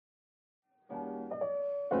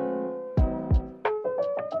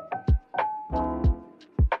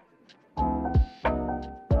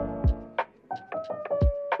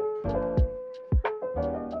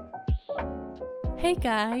Hey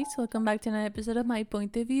guys, welcome back to another episode of My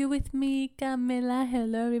Point of View with me, Camila.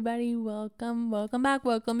 Hello everybody, welcome back,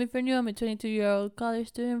 welcome if you're new. I'm a 22-year-old college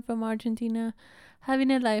student from Argentina, having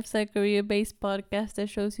a lifestyle career-based podcast that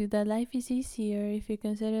shows you that life is easier if you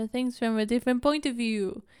consider things from a different point of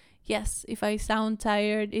view. Yes, if I sound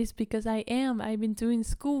tired, it's because I am. I've been doing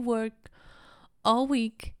schoolwork all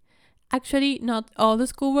week. Actually, not all the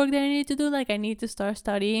schoolwork that I need to do. Like, I need to start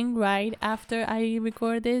studying right after I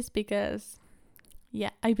record this because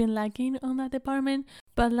I've been lacking on that department.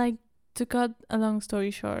 But to cut a long story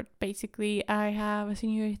short, basically I have a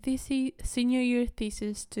senior year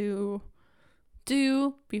thesis to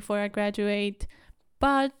do before I graduate.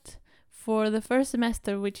 But for the first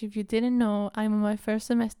semester, which if you didn't know, I'm on my first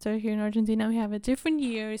semester here in Argentina. We have a different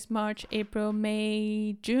year. It's March, April,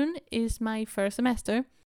 May, June is my first semester.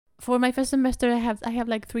 For my first semester, I have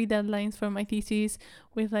like 3 deadlines for my thesis.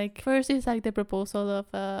 With first is the proposal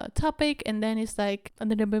of a topic, and then it's a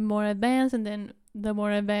little bit more advanced, and then the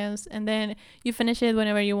more advanced, and then you finish it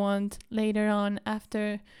whenever you want later on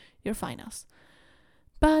after your finals.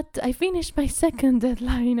 But I finished my second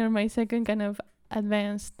deadline, or my second kind of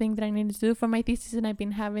advanced thing that I needed to do for my thesis, and I've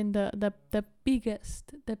been having the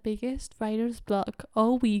biggest writer's block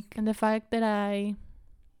all week, and the fact that I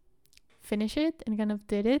finish it and kind of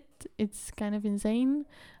did it, it's kind of insane.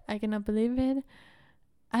 I cannot believe it.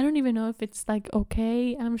 I don't even know if it's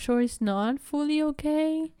okay. I'm sure it's not fully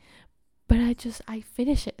okay, but I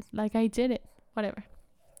finished it. I did it. Whatever.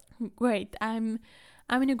 Great. I'm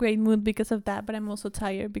in a great mood because of that, but I'm also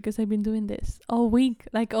tired because I've been doing this all week.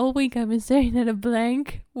 All week I've been staring at a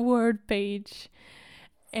blank Word page,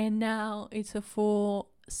 and now it's a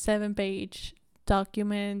full 7-page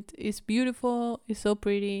document. It's beautiful. It's so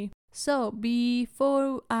pretty. So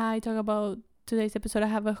before I talk about today's episode, I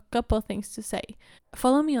have a couple of things to say.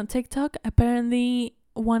 Follow me on TikTok. Apparently,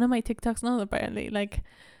 one of my TikToks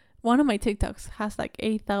has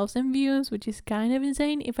 8,000 views, which is kind of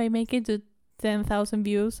insane. If I make it to 10,000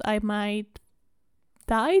 views, I might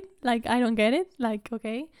die. I don't get it.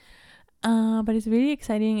 Okay. But it's really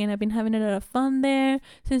exciting, and I've been having a lot of fun there.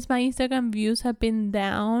 Since my Instagram views have been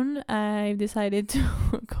down, I've decided to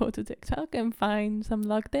go to TikTok and find some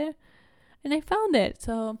luck there, and I found it,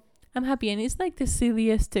 so I'm happy. And it's the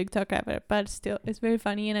silliest TikTok ever, but still it's very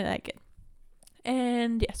funny and I like it.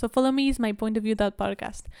 And so follow me, is my point of view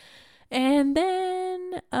podcast. And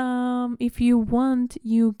then if you want,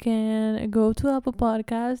 you can go to Apple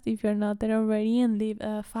Podcast if you're not there already, and leave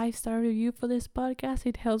a 5-star review for this podcast.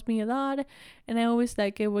 It helps me a lot, and I always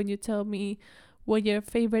like it when you tell me what your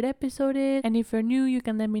favorite episode is. And if you're new, you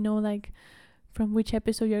can let me know from which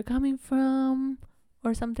episode you're coming from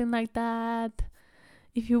or something like that.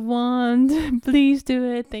 If you want, please do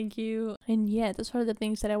it. Thank you. And those are the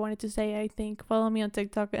things that I wanted to say. I think follow me on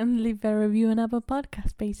TikTok and leave a review on Apple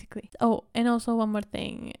Podcast, basically. Oh, and also one more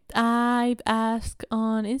thing. I've asked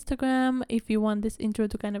on Instagram if you want this intro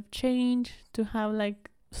to kind of change, to have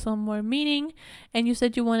some more meaning. And you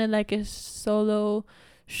said you wanted a solo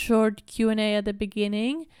short Q&A at the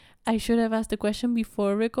beginning. I should have asked the question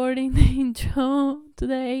before recording the intro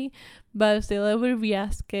today, but still I will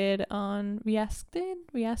re-ask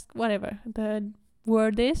whatever the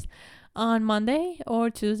word is, on Monday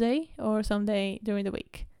or Tuesday or someday during the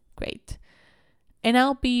week. Great. And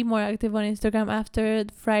I'll be more active on Instagram after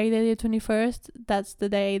Friday the 21st. That's the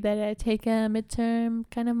day that I take a midterm,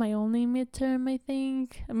 kind of my only midterm, I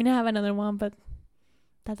think. I mean, I have another one, but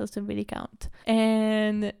that doesn't really count.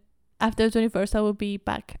 And after the 21st, I will be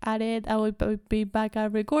back at it. I will be back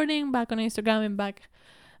at recording, back on Instagram, and back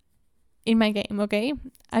in my game, okay?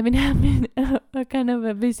 I've been having a kind of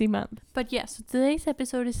a busy month. But so today's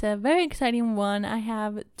episode is a very exciting one. I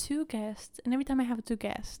have 2 guests, and every time I have 2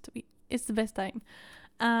 guests, it's the best time.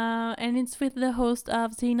 And it's with the host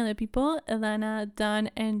of Seeing Other People, Elana Dunn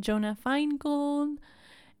and Jonah Feingold.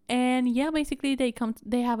 And basically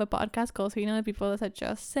they have a podcast called Seeing Other People, as I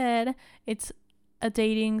just said. It's a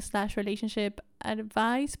dating/relationship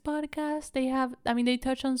advice podcast. They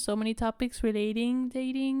touch on so many topics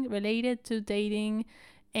related to dating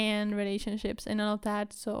and relationships and all of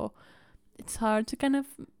that, so it's hard to kind of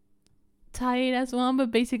tie it as one,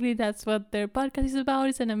 but basically that's what their podcast is about.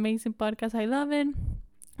 It's an amazing podcast. I love it.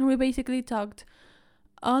 And we basically talked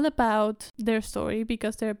all about their story,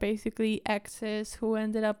 because they're basically exes who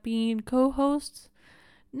ended up being co-hosts.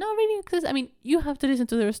 Not really exes. I mean, you have to listen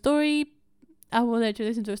to their story. I will let you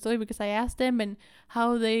listen to a story because I asked them, and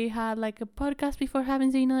how they had a podcast before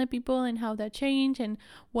having Seen Other People, and how that changed and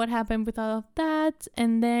what happened with all of that.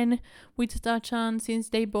 And then we touch on, since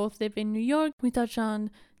they both live in New York, we touch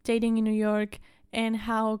on dating in New York and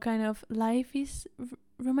how kind of life is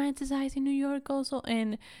romanticizing New York also,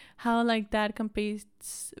 and how like that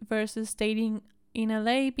competes versus dating in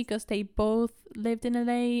LA, because they both lived in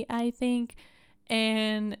LA, I think.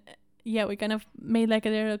 And yeah, we kind of made like a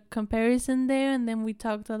little comparison there, and then we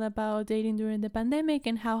talked all about dating during the pandemic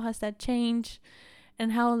and how has that changed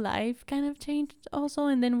and how life kind of changed also.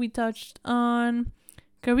 And then we touched on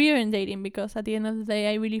career and dating, because at the end of the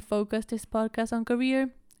day I really focused this podcast on career,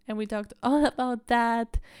 and we talked all about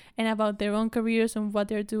that and about their own careers and what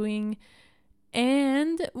they're doing.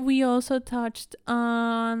 And we also touched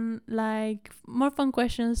on like more fun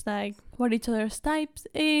questions, like what each other's types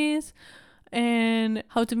is, and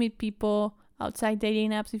how to meet people outside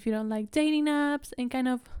dating apps if you don't like dating apps, and kind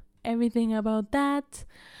of everything about that.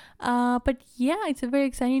 But yeah, it's a very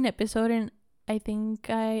exciting episode, and I think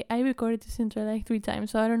I recorded this intro like 3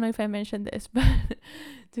 times, so I don't know if I mentioned this, but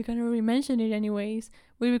to kind of re-mention it anyways,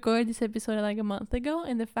 we recorded this episode like a month ago,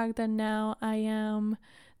 and the fact that now I am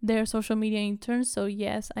their social media intern, so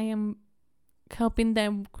yes, I am helping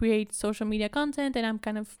them create social media content, and I'm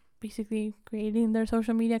kind of basically creating their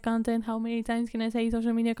social media content. How many times can I say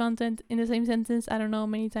social media content in the same sentence? I don't know,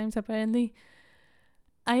 many times apparently.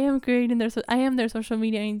 I am their social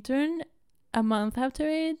media intern a month after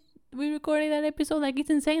we recorded that episode. Like,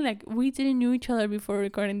 it's insane. Like, we didn't know each other before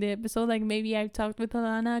recording the episode. Like, maybe I've talked with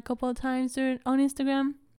Alana a couple of times on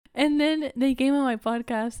Instagram, and then they came on my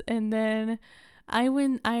podcast, and then I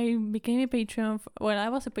became a Patreon. I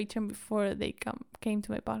was a Patreon before they came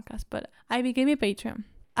to my podcast, but I became a Patreon.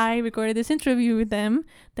 I recorded this interview with them.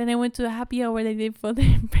 Then I went to a happy hour they did for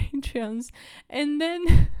their Patreons, and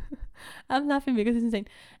then I'm laughing because it's insane.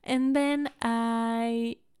 And then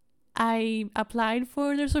I applied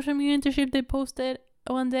for their social media internship they posted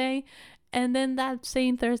one day, and then that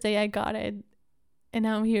same Thursday I got it, and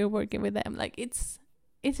now I'm here working with them. Like, it's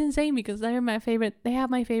insane because they have my favorite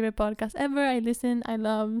podcast ever. I listen, I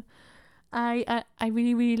love, I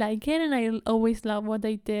really, really like it, and I always love what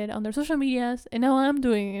they did on their social medias, and now I'm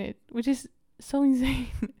doing it, which is so insane.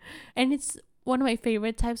 And it's one of my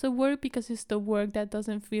favorite types of work because it's the work that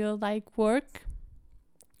doesn't feel like work,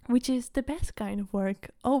 which is the best kind of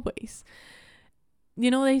work always.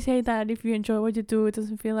 You know, they say that if you enjoy what you do, it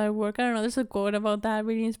doesn't feel like work. I don't know, there's a quote about that,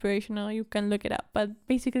 really inspirational. You can look it up. But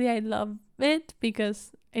basically, I love it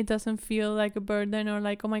because it doesn't feel like a burden or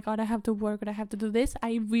like, oh my God, I have to work or I have to do this.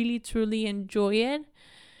 I really, truly enjoy it.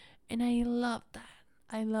 And I love that.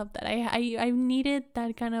 I needed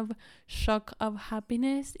that kind of shock of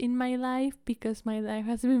happiness in my life, because my life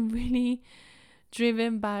has been really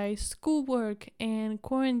driven by schoolwork and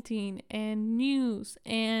quarantine and news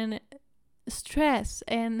and stress,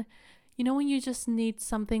 and you know, when you just need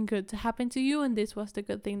something good to happen to you, and this was the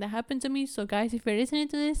good thing that happened to me. So guys, if you're listening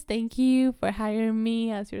to this, thank you for hiring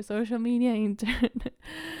me as your social media intern.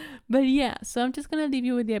 But yeah, so I'm just gonna leave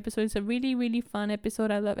you with the episode. It's a really, really fun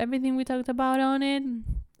episode. I love everything we talked about on it,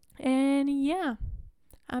 and yeah,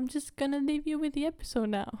 I'm just gonna leave you with the episode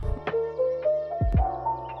now.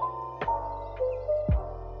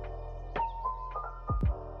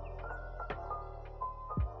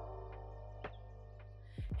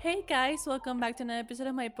 Hey guys, welcome back to another episode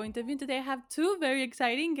of My Point of View. Today I have two very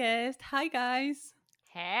exciting guests. Hi guys.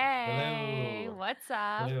 Hey. Hello. What's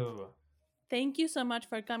up? Hello. Thank you so much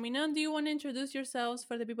for coming on. Do you want to introduce yourselves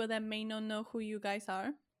for the people that may not know who you guys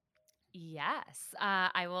are? Yes,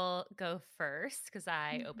 I will go first because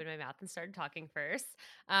I opened my mouth and started talking first.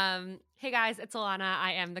 Hey guys, it's Alana.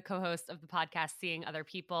 I am the co-host of the podcast Seeing Other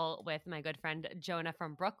People with my good friend Jonah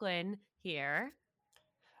from Brooklyn here.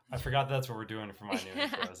 I forgot that's what we're doing for my new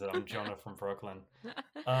intro. Is that I'm Jonah from Brooklyn.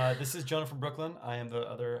 This is Jonah from Brooklyn. I am the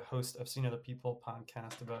other host of Seeing Other People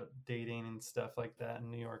podcast about dating and stuff like that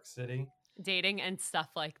in New York City. Dating and stuff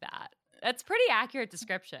like that. That's pretty accurate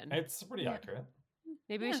description. It's pretty accurate.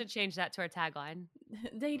 Maybe we should change that to our tagline.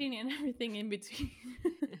 Dating and everything in between.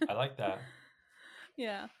 I like that.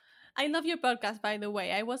 Yeah. I love your podcast, by the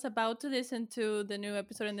way. I was about to listen to the new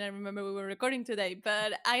episode, and then I remember we were recording today.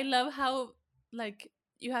 But I love how, like,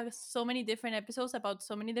 you have so many different episodes about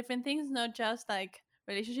so many different things, not just like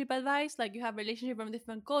relationship advice. Like, you have relationship from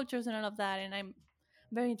different cultures and all of that, and I'm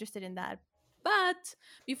very interested in that. But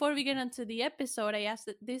before we get into the episode, I asked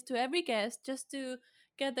this to every guest just to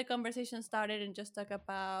get the conversation started and just talk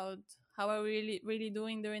about how are we really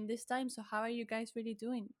doing during this time. So how are you guys really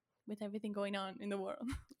doing with everything going on in the world?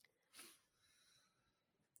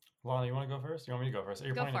 Lana, you want to go first? You want me to go first?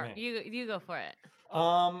 You're Go pointing for at it. me. You go for it.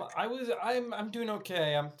 I'm doing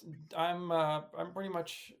okay. I'm pretty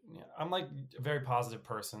much, I'm like a very positive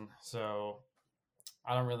person. So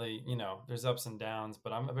I don't really, there's ups and downs,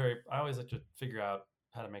 but I always like to figure out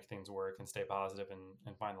how to make things work and stay positive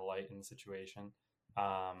and find the light in the situation.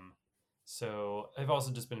 So I've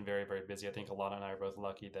also just been very, very busy. I think Alana and I are both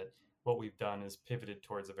lucky that what we've done is pivoted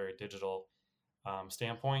towards a very digital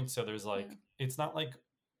standpoint. So there's like, it's not like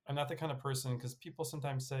I'm not the kind of person, because people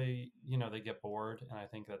sometimes say, they get bored. And I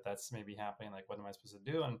think that that's maybe happening. Like, what am I supposed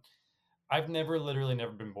to do? And I've literally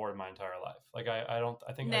never been bored in my entire life. Like, I don't,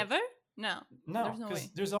 I think Never? No. no, There's no because way.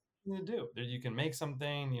 there's always something to do. You can make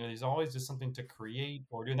something, there's always just something to create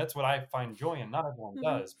or do. And that's what I find joy in. Not everyone Mhm.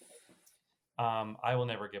 does. I will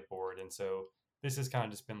never get bored. And so this has kind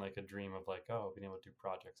of just been like a dream of like, oh, being able to do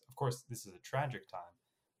projects. Of course, this is a tragic time,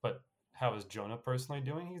 but how is Jonah personally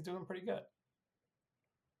doing? He's doing pretty good.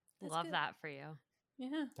 That's Love good. that for you.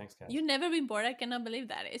 Yeah. Thanks, guys. You've never been bored? I cannot believe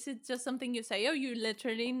that. Is it just something you say, or you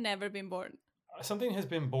literally never been bored? Something has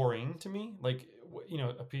been boring to me. Like,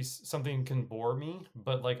 something can bore me,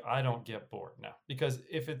 but like I don't get bored now, because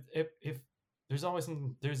if there's always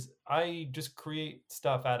I just create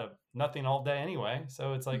stuff out of nothing all day anyway.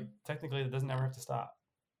 So it's like technically it doesn't ever have to stop.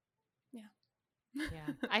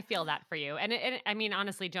 Yeah, I feel that for you. And I mean,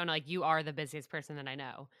 honestly, Jonah, like you are the busiest person that I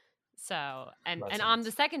know. So, and I'm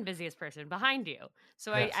the second busiest person behind you.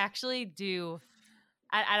 So Yes. I actually do.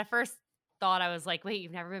 At a first thought, I was like, wait,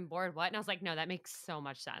 you've never been bored? What? And I was like, no, that makes so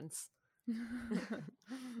much sense.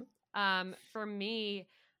 For me,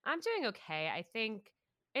 I'm doing okay. I think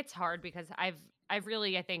it's hard because I've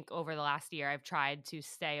really, I think over the last year, I've tried to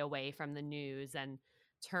stay away from the news and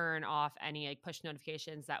turn off any like push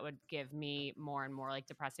notifications that would give me more and more like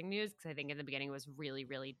depressing news. Cause I think in the beginning it was really,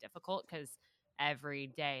 really difficult because every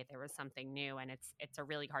day there was something new, and it's a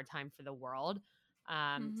really hard time for the world.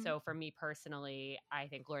 So for me personally, I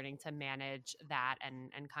think learning to manage that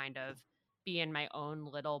and kind of be in my own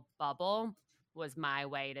little bubble was my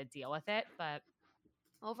way to deal with it. But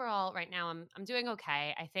overall, right now I'm doing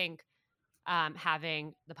okay. I think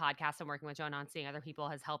having the podcast and working with Jonah and seeing other people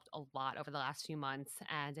has helped a lot over the last few months.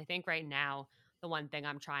 And I think right now the one thing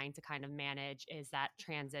I'm trying to kind of manage is that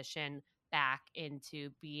transition back into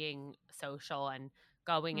being social and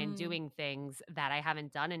going and doing things that I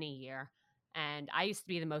haven't done in a year. And I used to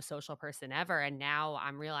be the most social person ever, and now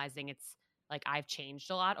I'm realizing it's like I've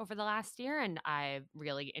changed a lot over the last year, and I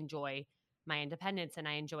really enjoy my independence and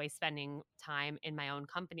I enjoy spending time in my own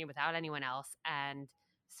company without anyone else. And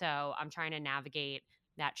so I'm trying to navigate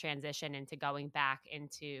that transition into going back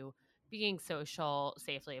into being social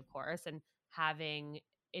safely, of course, and having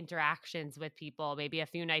interactions with people maybe a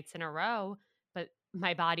few nights in a row. But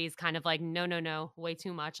my body's kind of like, no, no, no, way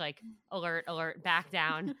too much. Like, alert, alert, back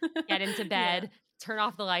down, get into bed, turn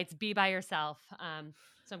off the lights, be by yourself.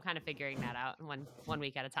 So I'm kind of figuring that out one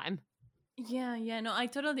week at a time. Yeah, no, I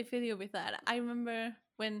totally feel you with that. I remember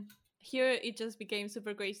when here it just became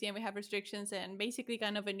super crazy and we have restrictions and basically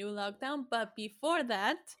kind of a new lockdown. But before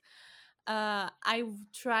that, I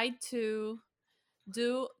tried to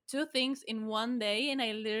do two things in one day, and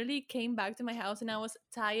I literally came back to my house and I was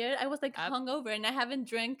tired. I was like hungover and I haven't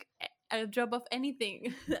drank a drop of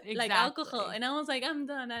anything like alcohol, and I was like, I'm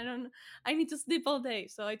done. I need to sleep all day.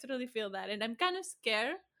 So I totally feel that, and I'm kind of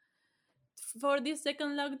scared for this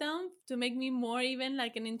second lockdown to make me more even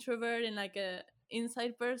like an introvert and like a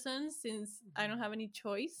inside person, since I don't have any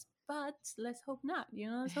choice. But let's hope not,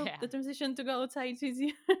 let's hope the transition to go outside is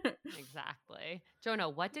easier. Exactly. Jonah,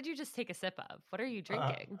 what did you just take a sip of? What are you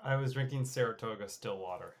drinking? I was drinking Saratoga still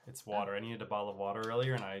water. It's water. I needed a bottle of water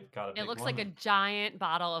earlier, and I got a big one. It looks like a giant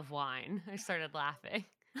bottle of wine. I started laughing.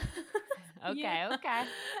 Okay.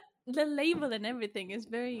 The label and everything is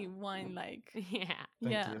very wine-like. Yeah.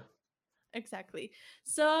 Thank you. Exactly.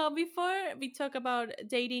 So before we talk about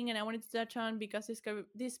dating, and I wanted to touch on, because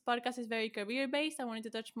this podcast is very career based, I wanted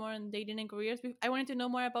to touch more on dating and careers. I wanted to know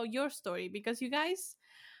more about your story, because you guys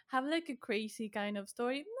have like a crazy kind of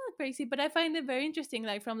story. Not crazy, but I find it very interesting,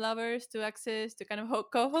 like from lovers to exes to kind of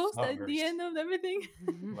co-host at the end of everything.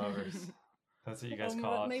 Lovers. That's what you guys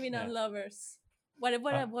call it. Maybe not lovers. What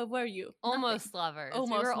were you? Almost lovers. We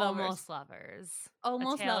were almost lovers.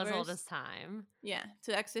 Almost a tale lovers. As old as time. Yeah,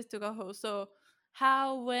 to access to co-host. So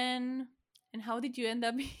how, when, and how did you end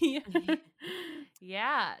up here?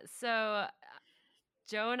 Yeah. So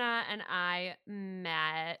Jonah and I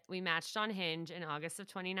met. We matched on Hinge in August of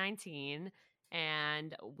 2019,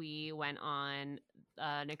 and we went on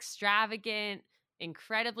an extravagant,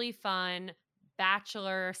 incredibly fun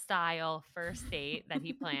bachelor style first date that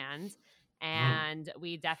he planned. And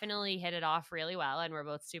we definitely hit it off really well, and we're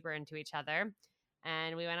both super into each other.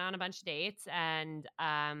 And we went on a bunch of dates. And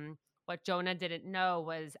what Jonah didn't know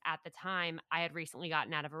was, at the time, I had recently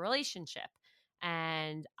gotten out of a relationship,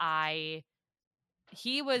 and I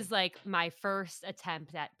he was like my first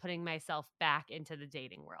attempt at putting myself back into the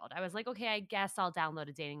dating world. I was like, okay, I guess I'll download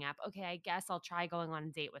a dating app. Okay, I guess I'll try going on a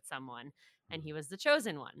date with someone. And he was the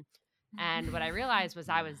chosen one. And what I realized was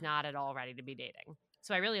I was not at all ready to be dating.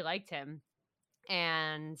 So I really liked him.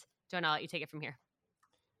 And Jonah, I'll let you take it from here.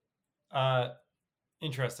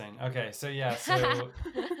 Interesting. Okay, so yeah,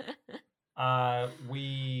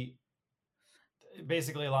 we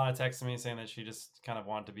basically Alana texted me saying that she just kind of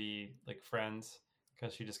wanted to be like friends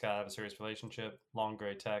because she just got out of a serious relationship. Long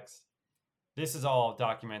gray text. This is all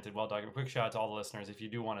documented, well documented. Quick shout out to all the listeners. If you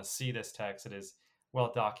do want to see this text, it is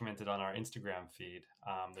well documented on our Instagram feed.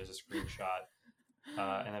 There's a screenshot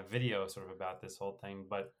and a video sort of about this whole thing.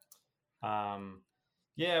 But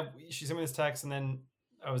yeah, she sent me this text, and then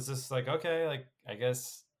I was just like, okay, like I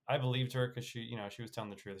guess I believed her because she was telling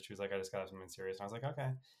the truth. She was like, I just got something serious, and I was like, okay.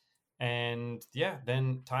 And yeah,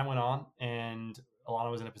 then time went on, and Alana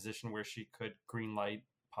was in a position where she could green light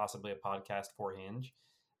possibly a podcast for Hinge.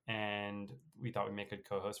 And we thought we'd make a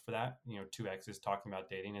co-host for that. Two exes talking about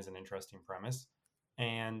dating is an interesting premise.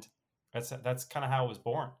 And that's kind of how it was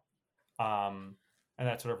born. And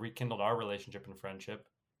that sort of rekindled our relationship and friendship.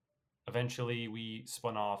 Eventually, we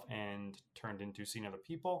spun off and turned into Seeing Other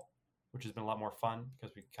People, which has been a lot more fun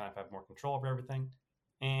because we kind of have more control over everything.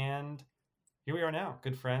 And here we are now,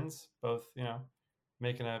 good friends, both,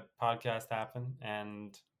 making a podcast happen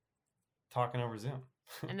and talking over Zoom.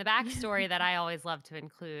 And the backstory that I always love to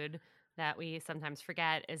include that we sometimes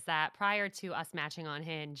forget is that prior to us matching on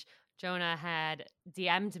Hinge, Jonah had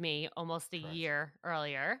DM'd me almost a year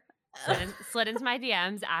earlier, slid into my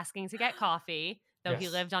DMs asking to get coffee, though he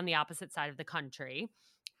lived on the opposite side of the country.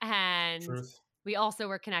 And we also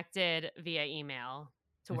were connected via email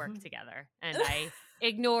to work together. And I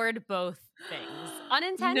ignored both things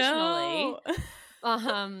unintentionally.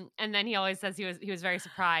 And then he always says he was very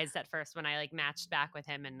surprised at first when I like matched back with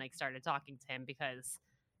him and like started talking to him because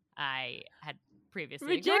I had previously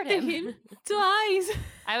rejected him twice.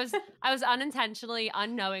 I was unintentionally,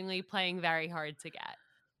 unknowingly playing very hard to get.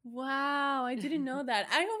 Wow, I didn't know that.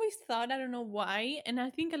 I always thought, I don't know why, and I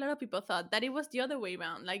think a lot of people thought that it was the other way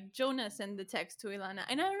around. Like Jonah sent the text to Ilana,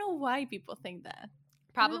 and I don't know why people think that.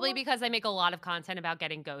 Probably because I make a lot of content about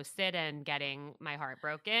getting ghosted and getting my heart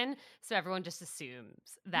broken. So everyone just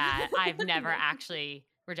assumes that I've never actually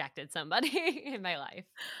rejected somebody in my life.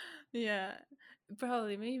 Yeah,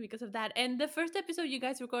 probably maybe because of that. And the first episode you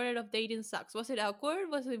guys recorded of Dating Sucks, was it awkward?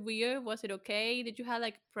 Was it weird? Was it okay? Did you have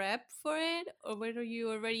like prep for it? Or were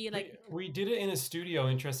you already like... We did it in a studio,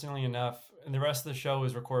 interestingly enough, and the rest of the show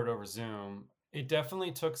was recorded over Zoom. It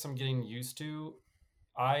definitely took some getting used to.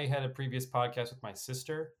 I had a previous podcast with my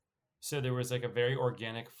sister, so there was like a very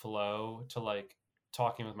organic flow to like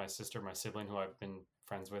talking with my sister, my sibling, who I've been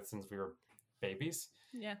friends with since we were babies.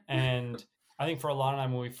 Yeah. And I think for Alana and I,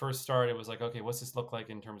 when we first started, it was like, okay, what's this look like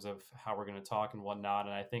in terms of how we're going to talk and whatnot?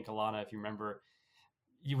 And I think Alana, if you remember,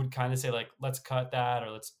 you would kind of say like, let's cut that,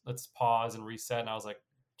 or let's pause and reset. And I was like,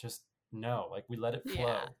 just no, like we let it flow.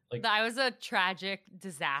 Yeah. Like that was a tragic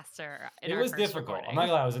disaster. It was difficult. Recording. I'm not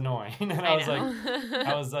gonna lie, it was annoying. And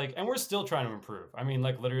I was like, and we're still trying to improve. I mean,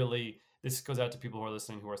 like literally, this goes out to people who are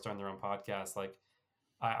listening who are starting their own podcasts. Like,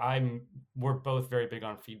 we're both very big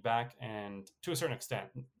on feedback, and to a certain extent,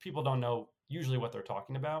 people don't know usually what they're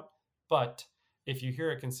talking about. But if you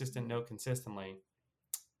hear a consistent note consistently,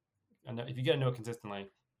 and if you get a note consistently,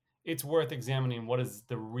 it's worth examining what is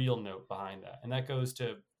the real note behind that, and that goes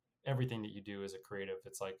to everything that you do as a creative.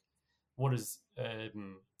 It's like, what is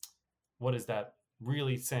that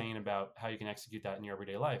really saying about how you can execute that in your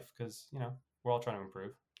everyday life? Because we're all trying to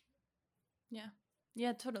improve.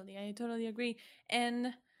 Yeah, totally. I totally agree.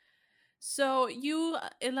 And so you,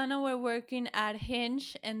 Ilana, were working at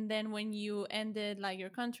Hinge, and then when you ended like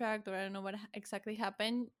your contract, or I don't know what exactly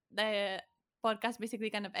happened, the podcast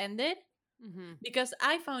basically kind of ended. Mm-hmm. Because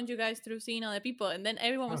I found you guys through Seeing Other People, and then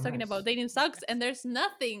everyone was talking about Dating Sucks, and there's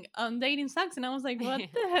nothing on Dating Sucks, and I was like, what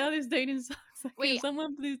the hell is Dating Sucks? Like, wait,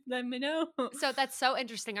 someone please let me know. So that's so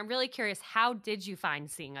interesting. I'm really curious, how did you find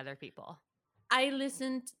Seeing Other People? I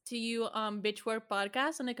listened to you on Bitchwork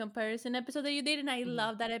podcast on a comparison episode that you did, and I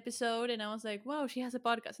loved that episode, and I was like, wow, she has a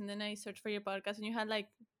podcast. And then I searched for your podcast, and you had like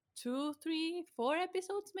 2, 3, 4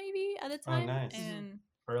 episodes maybe at the time. Oh, nice. And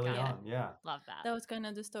early on, yeah. Love that. That was kind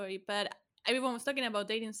of the story. But everyone was talking about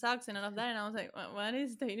Dating Sucks and all of that, and I was like, what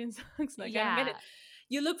is Dating Sucks? Like, I don't get it.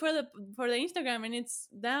 You look for the Instagram, and it's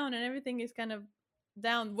down, and everything is kind of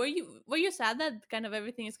down. Were you sad that kind of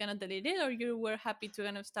everything is kind of deleted, or you were happy to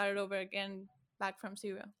kind of start over again, back from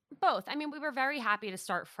zero? Both. I mean, we were very happy to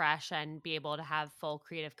start fresh and be able to have full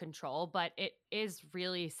creative control, but it is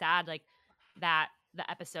really sad, like, that the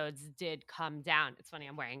episodes did come down. It's funny,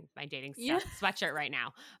 I'm wearing my dating Yeah. sweatshirt right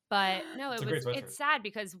now. But no, It's a great sweatshirt. it's sad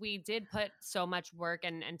because we did put so much work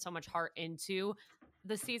and so much heart into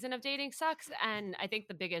the season of Dating Sucks. And I think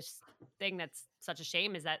the biggest thing that's such a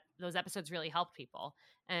shame is that those episodes really helped people.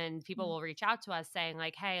 And people will reach out to us saying,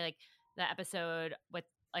 like, hey, like the episode with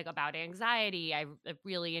like about anxiety, I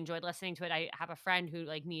really enjoyed listening to it. I have a friend who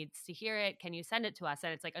like needs to hear it. Can you send it to us?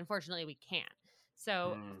 And it's like, unfortunately, we can't.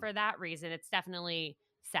 So for that reason, it's definitely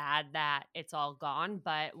sad that it's all gone,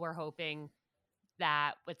 but we're hoping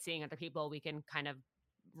that with seeing other people, we can kind of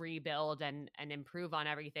rebuild and improve on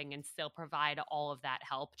everything and still provide all of that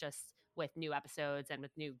help just with new episodes and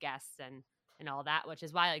with new guests and all that, which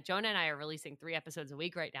is why like Jonah and I are releasing 3 episodes a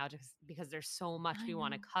week right now just because there's so much we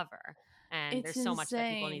want to cover and It's there's so much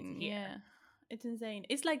that people need to insane. hear. Yeah. It's insane.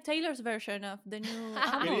 It's like Taylor's version of the new It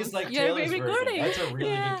album. is like You're Taylor's version. re-recording. That's a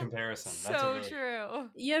really Yeah. good comparison. That's So a really... true.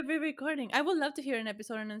 You're re-recording. I would love to hear an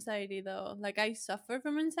episode on anxiety though. Like I suffer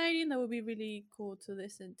from anxiety and that would be really cool to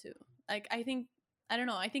listen to. Like I think I don't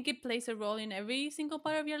know, I think it plays a role in every single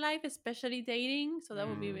part of your life, especially dating. So that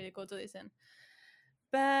would be really cool to listen.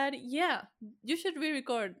 But yeah, you should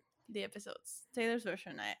re-record the episodes. Taylor's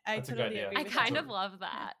version. I That's a good totally idea. agree I with kind that. of love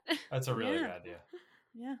that. That's a really Yeah. good idea.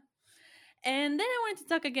 Yeah. And then I wanted to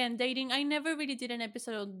talk again dating. I never really did an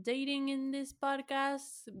episode of dating in this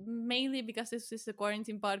podcast, mainly because this is a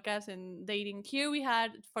quarantine podcast and dating. Here we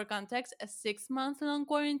had, for context, a 6-month long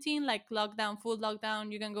quarantine, like lockdown, full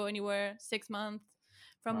lockdown. You can go anywhere 6 months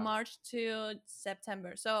from Wow. March to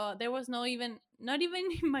September. So there was not even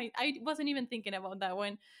I wasn't even thinking about that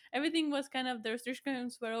when everything was kind of, the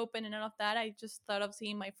restrictions were open and all of that. I just thought of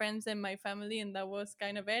seeing my friends and my family, and that was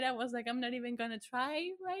kind of it. I was like, I'm not even gonna try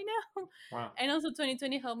right now. Wow. And also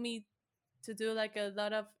 2020 helped me to do like a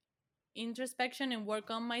lot of introspection and work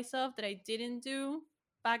on myself that I didn't do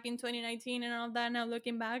back in 2019 and all of that, now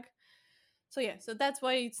looking back. So yeah, so that's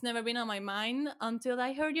why it's never been on my mind until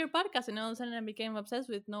I heard your podcast, and all of a sudden I became obsessed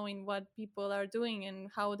with knowing what people are doing and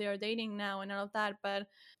how they are dating now and all of that. But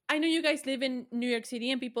I know you guys live in New York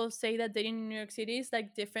City, and people say that dating in New York City is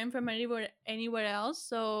like different from anywhere else.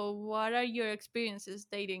 So what are your experiences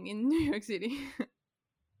dating in New York City?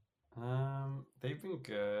 They've been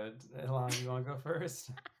good. Elon, you want to go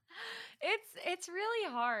first? It's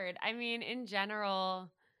really hard. I mean, in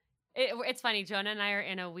general, it's funny. Jonah and I are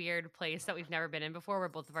in a weird place that we've never been in before, where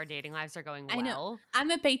both of our dating lives are going well. I know. I'm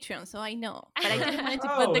a Patreon, so I know. But I didn't want to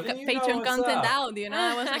Oh, put the then you know Patreon what's content up. out, you know?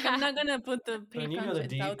 I was like, I'm not going to put the Then paid you know the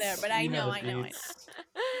content out there. deets. But I You know. deets.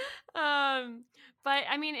 But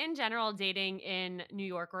I mean, in general, dating in New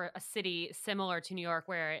York, or a city similar to New York,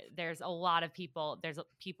 where there's a lot of people, there's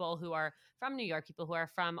people who are from New York, people who are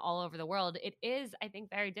from all over the world. It is, I think,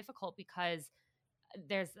 very difficult because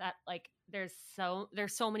there's that, like, there's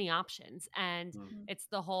so many options, and it's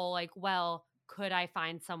the whole like, well, could I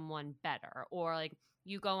find someone better? Or like,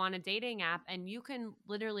 you go on a dating app and you can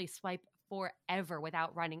literally swipe forever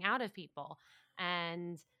without running out of people.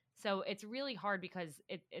 And so it's really hard because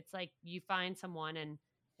it's like you find someone and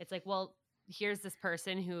it's like, well, here's this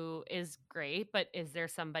person who is great, but is there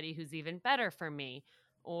somebody who's even better for me?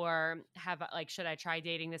 Or should I try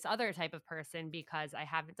dating this other type of person because I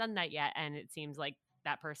haven't done that yet? And it seems like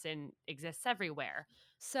that person exists everywhere.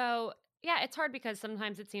 So yeah, it's hard because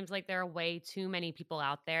sometimes it seems like there are way too many people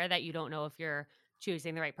out there that you don't know if you're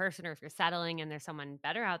choosing the right person or if you're settling and there's someone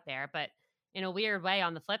better out there. But in a weird way,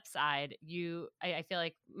 on the flip side, I feel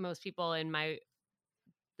like most people in my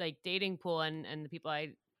like dating pool and the people I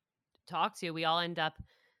talk to, we all end up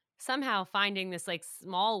somehow finding this like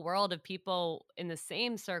small world of people in the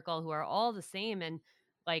same circle who are all the same. And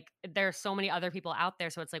like, there's so many other people out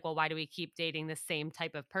there. So it's like, well, why do we keep dating the same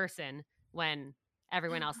type of person when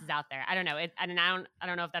everyone else is out there? I don't know. I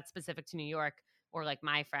don't know if that's specific to New York or like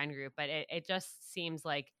my friend group, but it just seems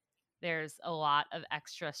like there's a lot of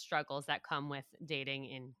extra struggles that come with dating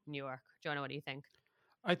in New York. Jonah, what do you think?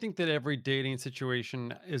 I think that every dating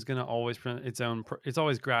situation is going to always present its own. It's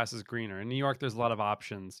always grass is greener. In New York, there's a lot of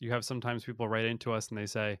options. You have sometimes people write into us and they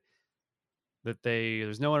say that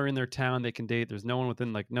there's no one in their town they can date. There's no one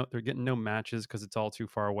within they're getting no matches because it's all too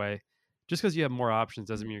far away. Just because you have more options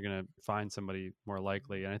doesn't mean you're going to find somebody more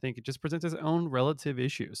likely. And I think it just presents its own relative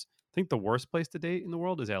issues. I think the worst place to date in the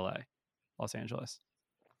world is LA, Los Angeles.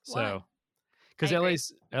 So.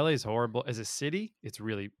 Because LA's horrible as a city. It's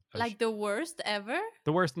really like the worst ever.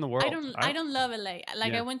 The worst in the world. I don't love LA.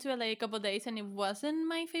 Like I went to LA a couple of days and it wasn't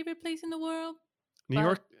my favorite place in the world. New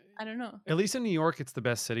York. I don't know. At least in New York, it's the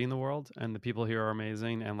best city in the world, and the people here are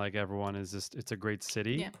amazing, and like everyone is it's a great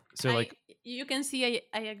city. Yeah. So like you can see,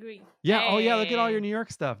 I agree. Yeah. Hey. Oh yeah. Look at all your New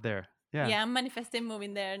York stuff there. Yeah. Yeah, I'm manifesting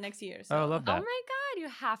moving there next year. So Oh, I love Oh that. my God, you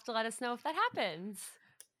have to let us know if that happens.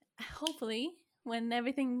 hopefully when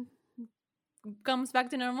everything comes back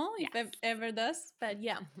to normal, if Yes. it ever does. But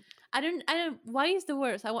yeah, I don't. Why is the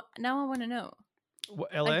worst? Now I want to know.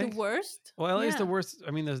 LA? Like the worst? Well, LA is the Yeah. worst.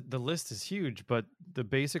 I mean, the list is huge, but the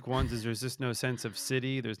basic ones is there's just no sense of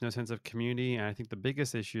city. There's no sense of community, and I think the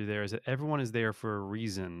biggest issue there is that everyone is there for a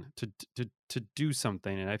reason to do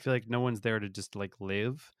something, and I feel like no one's there to just like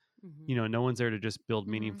live. Mhm. No one's there to just build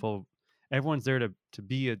Mhm. meaningful. Everyone's there to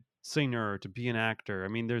be a singer or to be an actor. I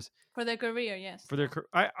mean, there's For their career, yes. for their.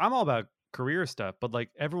 I'm all about career stuff, but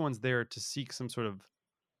like everyone's there to seek some sort of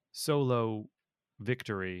solo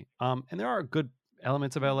victory. And there are good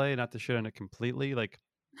elements of LA, not to shit on it completely. Like,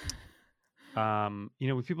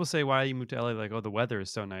 when people say why you moved to LA, like, oh, the weather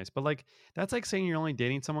is so nice, but like that's like saying you're only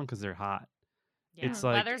dating someone because they're hot. Yeah. It's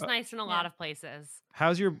like, Weather's nice in a lot of places.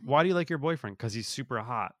 why do you like your boyfriend? Because he's super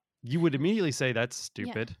hot. You would immediately say that's Yeah.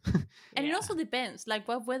 stupid. And it also depends. Like,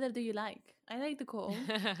 what weather do you like? I like the cold.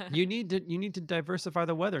 you need to diversify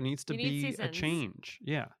the weather. It needs to You need be a seasons. change.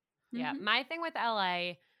 Yeah. Yeah. Mhm. My thing with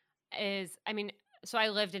LA is, I mean, so I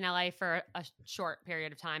lived in LA for a short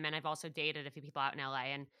period of time, and I've also dated a few people out in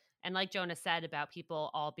LA. And like Jonah said about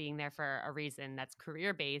people all being there for a reason that's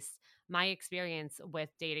career based, my experience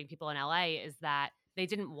with dating people in LA is that they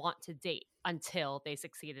didn't want to date until they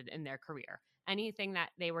succeeded in their career. Anything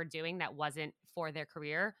that they were doing that wasn't for their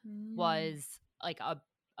career Mm. was like a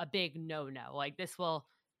big no-no. Like, this will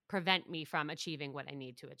prevent me from achieving what I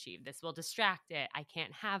need to achieve. This will distract it. I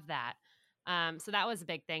can't have that. So that was a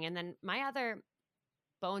big thing. And then my other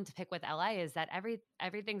bone to pick with LA is that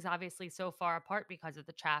everything's obviously so far apart because of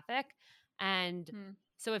the traffic. And Mm.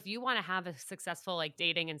 so if you want to have a successful like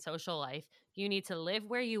dating and social life, you need to live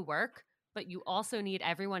where you work, but you also need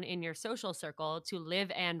everyone in your social circle to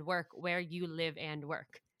live and work where you live and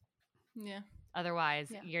work. Yeah.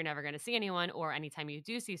 Otherwise, Yeah. you're never going to see anyone, or anytime you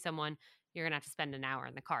do see someone, you're going to have to spend an hour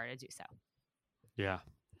in the car to do so. Yeah.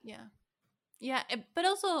 Yeah. Yeah, but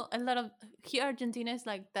also a lot of here Argentina is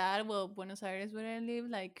like that. Well, Buenos Aires where I live,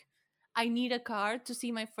 like I need a car to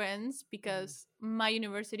see my friends because my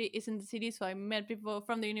university is in the city, so I met people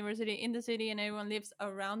from the university in the city, and everyone lives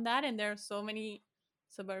around that, and there are so many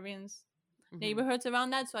suburbans neighborhoods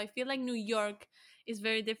around that. So I feel like New York is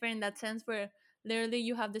very different in that sense, where literally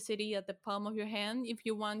you have the city at the palm of your hand. If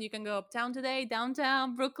you want, you can go uptown today,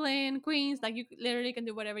 downtown, Brooklyn, Queens. Like, you literally can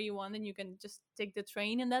do whatever you want, and you can just take the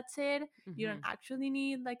train, and that's it. You don't actually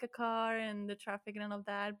need like a car and the traffic and all of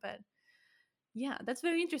that. But yeah, that's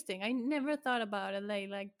very interesting. I never thought about LA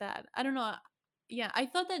like that. I don't know. Yeah, I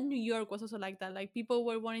thought that New York was also like that. Like, people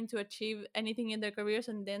were wanting to achieve anything in their careers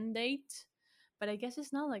and then date. But I guess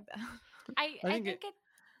it's not like that. I think it.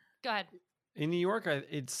 Go ahead. In New York,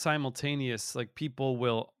 it's simultaneous. Like, people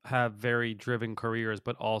will have very driven careers,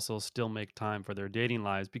 but also still make time for their dating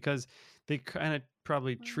lives because they kind of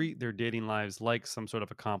probably treat their dating lives like some sort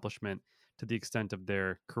of accomplishment to the extent of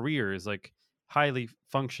their careers. Like, highly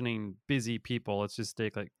functioning, busy people. Let's just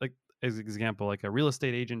take like as an example, like a real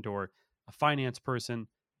estate agent or a finance person.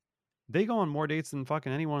 They go on more dates than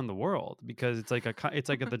fucking anyone in the world because it's like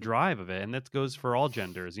the drive of it, and that goes for all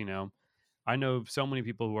genders. I know so many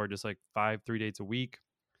people who are just like 3 dates a week,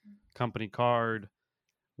 company card,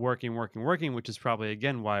 working, which is probably,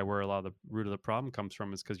 again, why where a lot of the root of the problem comes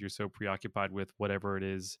from, is because you're so preoccupied with whatever it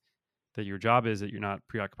is that your job is that you're not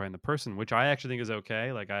preoccupying the person, which I actually think is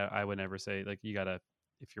okay. Like, I would never say, like, you gotta,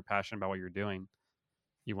 if you're passionate about what you're doing,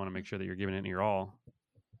 you want to make sure that you're giving it your all.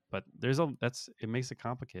 But it makes it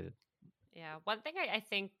complicated. Yeah. One thing I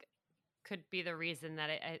think could be the reason that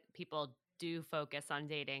people do focus on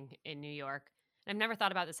dating in New York. And I've never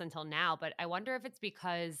thought about this until now, but I wonder if it's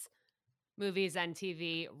because movies and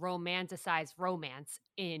TV romanticize romance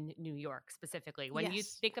in New York specifically. When you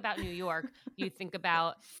Yes. think about New York, you think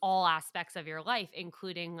about all aspects of your life,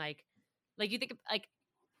 including like you think of, like,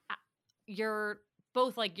 your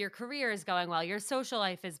both like your career is going well, your social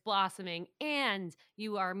life is blossoming, and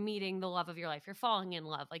you are meeting the love of your life. You're falling in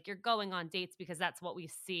love. Like, you're going on dates because that's what we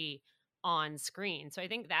see on screen. So I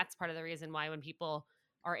think that's part of the reason why when people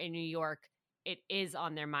are in New York, it is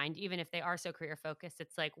on their mind, even if they are so career focused.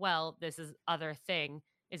 It's like, well, this is other thing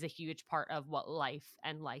is a huge part of what life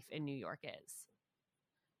in New York is.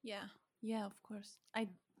 Yeah, of course.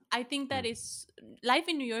 I think that is life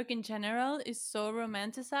in New York in general is so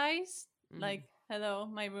romanticized. Like, hello,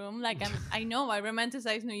 my room. Like, I know I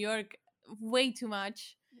romanticize New York way too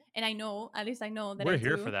much, and at least I know that We're I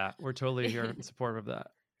here do. for that. We're totally here in support of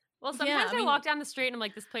that. Well, Yeah, sometimes I I mean, walk down the street and I'm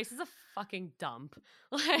like, this place is a fucking dump.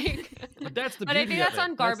 Like, But that's the but I beauty think of that's it. on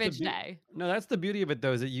That's the garbage day. No, that's the beauty of it,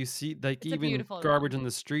 though, is that you see, like, It's a even beautiful garbage realm. on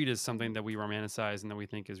the street is something that we romanticize and that we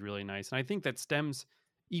think is really nice. And I think that stems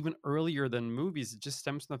even earlier than movies. It just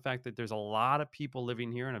stems from the fact that there's a lot of people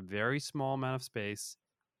living here in a very small amount of space,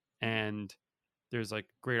 and there's like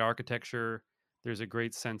great architecture. There's a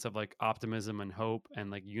great sense of like optimism and hope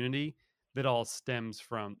and like unity that all stems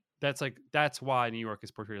from. That's why New York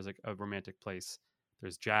is portrayed as like a romantic place.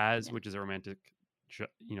 There's jazz, Yeah. which is a romantic,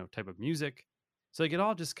 type of music. So like it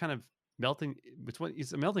all just kind of melting.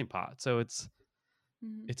 It's a melting pot. So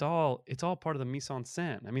mhm. it's all part of the mise en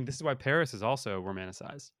scène. I mean, this is why Paris is also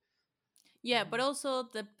romanticized. Yeah, but also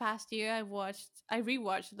the past year I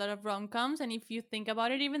rewatched a lot of rom-coms, and if you think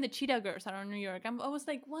about it, even the Cheetah Girls are on New York. I was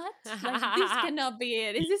like, what? Like, this cannot be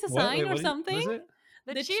it. Is this a What? sign Wait, or what something? is it?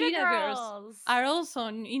 The Cheetah Girls Girls. are also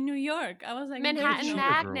in New York. I was like, there's Manhattan no Cheetah way.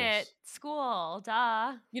 Magnet Girls. School.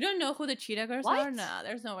 Duh. You don't know who the Cheetah Girls What? are? Nah,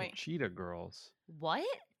 there's no The way. Cheetah Girls. What?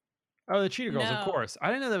 Oh, the Cheetah Girls, of No. course. I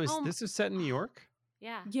didn't know that was. Oh, This is set in New York.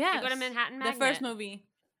 Yeah. Yes. You go to Manhattan The Magnet. first movie.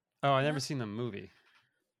 Oh, I Yeah. never seen the movie.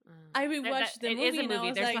 I rewatched the It movie is a and I movie.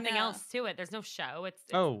 was There's like, nothing nah. else to it. There's no show. It's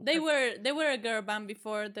Oh, They were a girl band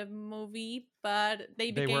before the movie, but they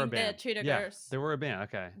they were a became the band. Cheetah Yeah, Girls. they were a band.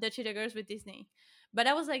 Okay. The Cheetah Girls with Disney. But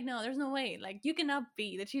I was like, no, there's no way. Like, you cannot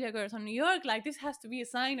be the Cheetah Girls on New York. Like, this has to be a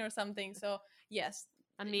sign or something. So, yes.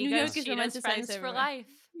 Amigos, New York is Cheetahs, romanticized friends for everywhere. life.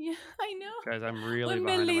 Yeah, I know. Guys, I'm really When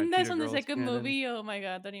behind on my Belinda's Cheetah on the Girls second canon. movie, oh my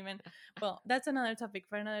god, don't even. Well, that's another topic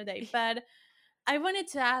for another day. But I wanted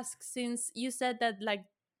to ask, since you said that like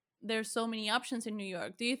there's so many options in New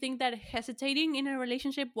York, do you think that hesitating in a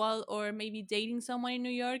relationship while or maybe dating someone in New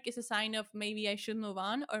York is a sign of maybe I should move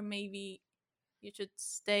on, or maybe you should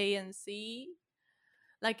stay and see?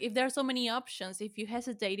 Like, if there are so many options, if you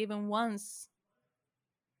hesitate even once,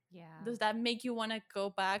 Yeah. does that make you want to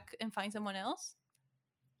go back and find someone else?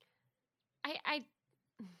 I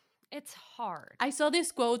it's hard. I saw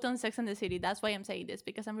this quote on Sex and the City. That's why I'm saying this,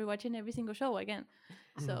 because I'm rewatching every single show again.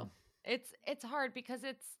 So It's hard because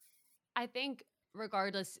I think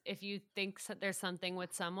regardless if you think there's something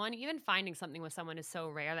with someone, even finding something with someone is so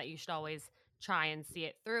rare that you should always try and see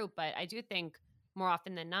it through. But I do think more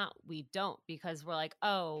often than not we don't, because we're like,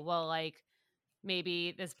 oh well, like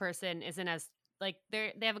maybe this person isn't as like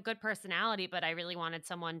they have a good personality, but I really wanted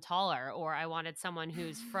someone taller, or I wanted someone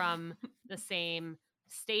who's from the same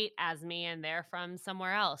state as me and they're from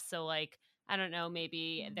somewhere else. So like I don't know,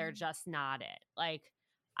 maybe they're just not it. Like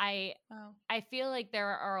I wow. I feel like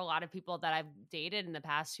there are a lot of people that I've dated in the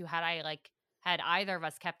past who had either of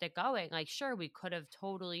us kept it going, like sure we could have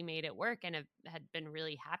totally made it work and had been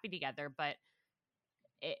really happy together, but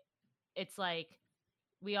it's like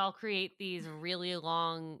we all create these really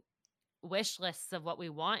long wish lists of what we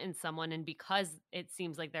want in someone, and because it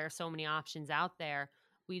seems like there are so many options out there,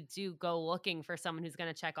 we do go looking for someone who's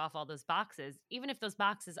going to check off all those boxes, even if those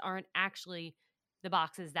boxes aren't actually the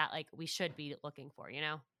boxes that like we should be looking for, you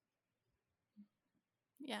know?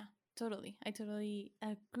 Yeah, totally. I totally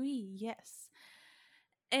agree. Yes.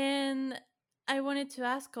 And I wanted to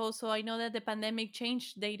ask also, I know that the pandemic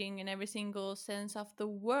changed dating in every single sense of the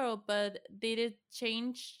word, but did it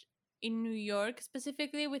change in New York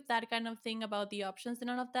specifically with that kind of thing about the options and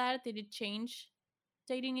all of that? Did it change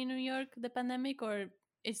dating in New York, the pandemic, or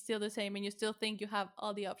it's still the same and you still think you have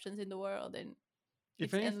all the options in the world and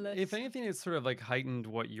it's endless? If anything, it's sort of like heightened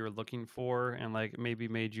what you're looking for, and like maybe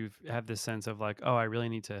made you have this sense of like, oh, I really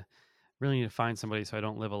need to find somebody so I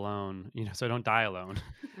don't live alone, so I don't die alone.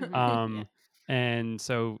 Yeah. And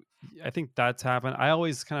so I think that's happened. I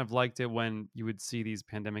always kind of liked it when you would see these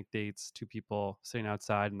pandemic dates, two people sitting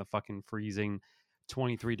outside in the fucking freezing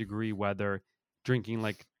 23-degree weather, drinking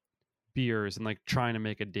like beers and like trying to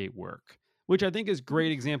make a date work, which I think is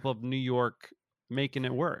great example of New York making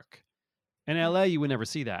it work. In LA, you would never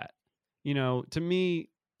see that. To me,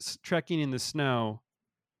 trekking in the snow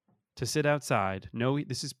to sit outside,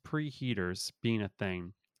 this is pre-heaters being a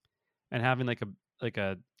thing, and having like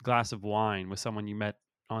a glass of wine with someone you met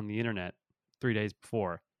on the internet 3 days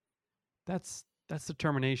before. That's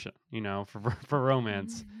determination, for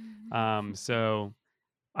romance. So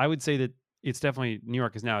I would say that it's definitely, New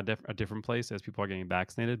York is now a different place as people are getting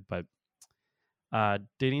vaccinated, but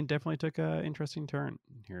dating definitely took an interesting turn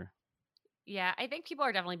here. Yeah, I think people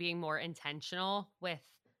are definitely being more intentional with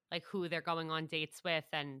like who they're going on dates with,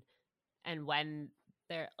 and when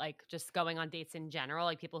they're like just going on dates in general,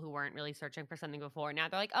 like people who weren't really searching for something before. Now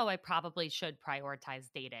they're like, oh, I probably should prioritize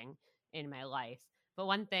dating in my life. But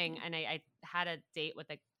one thing, and I had a date with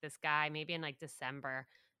this guy maybe in like December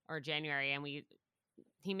or January, and we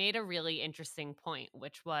he made a really interesting point,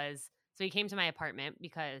 which was, so he came to my apartment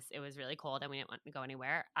because it was really cold and we didn't want to go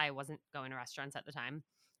anywhere. I wasn't going to restaurants at the time.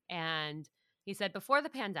 And he said before the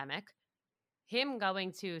pandemic, him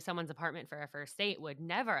going to someone's apartment for a first date would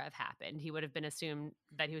never have happened. It would have been assumed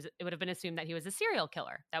that he was a serial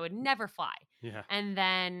killer. That would never fly. Yeah. And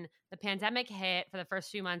then the pandemic hit. For the first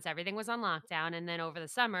few months, everything was on lockdown. And then over the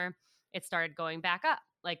summer, it started going back up.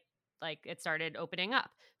 Like it started opening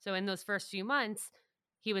up. So in those first few months,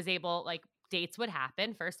 he was able, like, first dates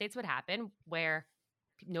would happen where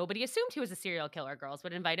nobody assumed he was a serial killer. Girls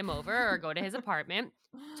would invite him over or go to his apartment.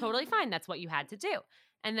 Totally fine. That's what you had to do.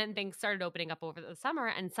 And then things started opening up over the summer,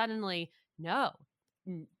 and suddenly, no,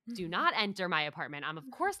 do not enter my apartment. I'm of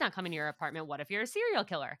course not coming to your apartment. What if you're a serial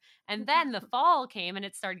killer? And then the fall came and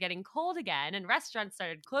it started getting cold again and restaurants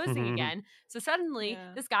started closing again. So suddenly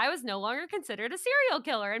this guy was no longer considered a serial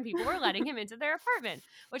killer and people were letting him into their apartment,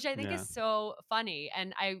 which I think is so funny.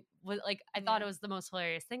 And I thought it was the most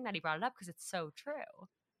hilarious thing that he brought it up because it's so true.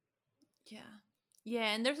 Yeah.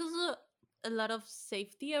 And there's also a lot of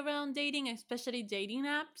safety around dating, especially dating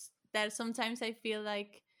apps, that sometimes I feel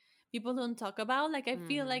like people don't talk about. Like, I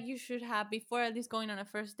feel like you should have, before at least going on a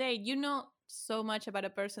first date, you know so much about a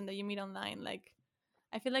person that you meet online. Like,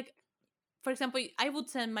 I feel like, for example, I would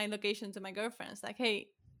send my location to my girlfriends, like, hey,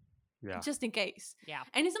 just in case. Yeah.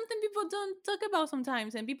 And it's something people don't talk about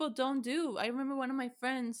sometimes, and people don't do. I remember one of my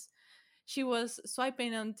friends, she was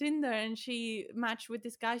swiping on Tinder and she matched with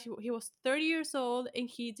this guy. He was 30 years old and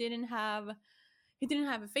he didn't have a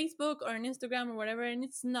Facebook or an Instagram or whatever. And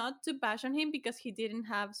it's not to bash on him because he didn't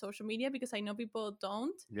have social media, because I know people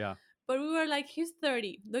don't. Yeah. But we were like, he's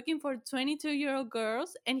 30, looking for 22-year-old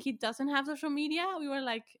girls, and he doesn't have social media. We were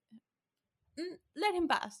like, let him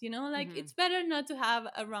pass, you know? Like, it's better not to have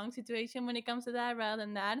a wrong situation when it comes to that rather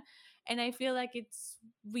than that. And I feel like it's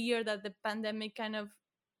weird that the pandemic kind of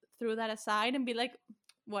threw that aside and be like,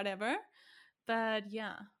 whatever. But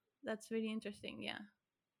yeah, that's really interesting. Yeah,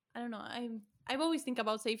 I don't know, I've always think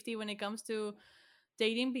about safety when it comes to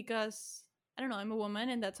dating, because I don't know, I'm a woman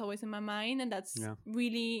and that's always in my mind, and that's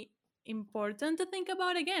really important to think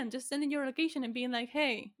about. Again, just sending your location and being like,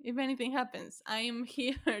 hey, if anything happens, I am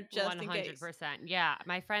here just 100%. In case. 100%. Yeah,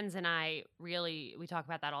 my friends and I we talk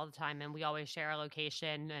about that all the time, and we always share our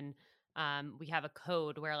location, and we have a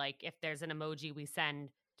code where, like, if there's an emoji we send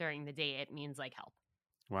during the date, it means like help.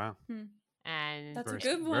 Wow. And that's a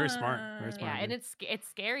good one. Very smart. Very smart. Yeah, and it's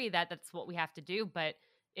scary that that's what we have to do, but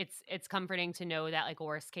it's comforting to know that, like, a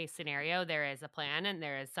worst case scenario, there is a plan and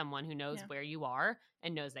there is someone who knows where you are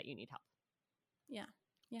and knows that you need help. Yeah.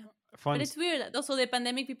 Fun. But it's weird that also the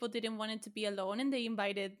pandemic, people didn't want it to be alone and they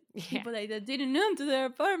invited people that didn't know to their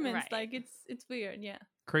apartments. Right. Like, it's weird. Yeah.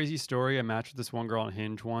 Crazy story. I matched with this one girl on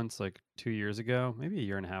Hinge once, like 2 years ago, maybe a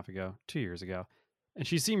year and a half ago, 2 years ago. And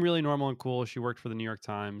she seemed really normal and cool. She worked for the New York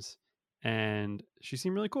Times and she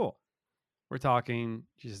seemed really cool. We're talking.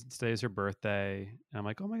 She says today is her birthday. And I'm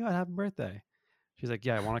like, oh my God, happy birthday. She's like,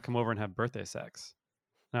 yeah, I want to come over and have birthday sex.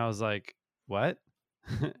 And I was like, what?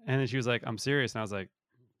 And then she was like, I'm serious. And I was like,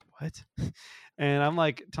 what? And I'm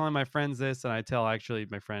like telling my friends this, and I tell actually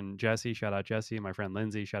my friend Jesse, shout out Jesse, and my friend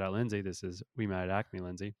Lindsay, shout out Lindsay. This is We Met at Acme,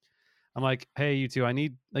 Lindsay. I'm like, hey, you two, I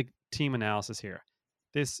need like team analysis here.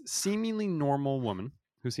 This seemingly normal woman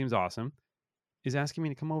who seems awesome is asking me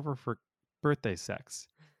to come over for birthday sex.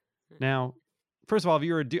 Now, first of all, if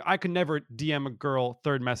you were I could never DM a girl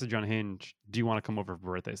third message on Hinge, do you want to come over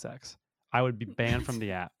for birthday sex? I would be banned from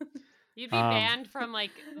the app. You'd be banned from,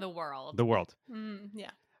 like, the world. The world.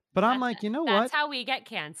 Yeah. But I'm like, you know what? That's how we get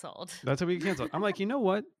canceled. That's how we get canceled. I'm like, you know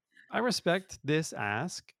what? I respect this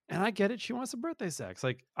ask, and I get it. She wants a birthday sex.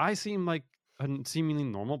 Like, I seem like a seemingly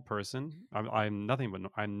normal person. I'm nothing but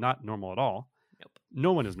I'm not normal at all. Nope.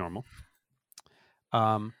 No one is normal.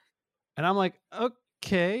 And I'm like,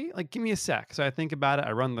 okay, like, give me a sec. So I think about it.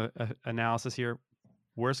 I run the analysis here.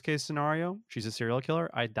 Worst case scenario, she's a serial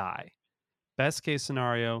killer. I die. Best case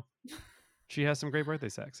scenario, she has some great birthday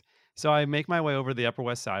sex. So I make my way over to the Upper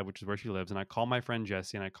West Side, which is where she lives, and I call my friend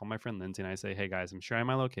Jesse and I call my friend Lindsay and I say, hey guys, I'm sharing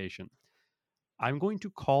my location. I'm going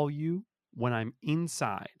to call you when I'm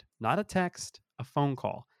inside, not a text, a phone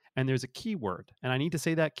call. And there's a keyword, and I need to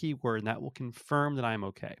say that keyword, and that will confirm that I'm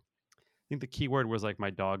okay. I think the keyword was like my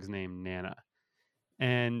dog's name, Nana.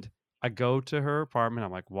 And I go to her apartment.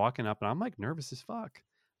 I'm like walking up, and I'm like nervous as fuck.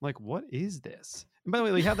 I'm like, what is this? And by the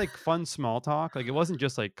way, we had like fun small talk. Like, it wasn't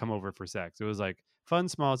just like come over for sex. It was like fun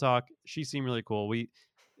small talk. She seemed really cool.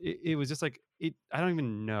 It was just like, I don't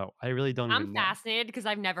even know. I really don't even know. I'm fascinated because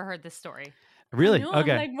I've never heard this story. Really? No,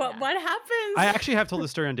 okay. Like, what happens? I actually have told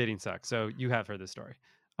this story on Dating Sucks, so you have heard this story.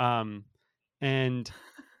 And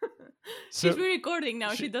She's re-recording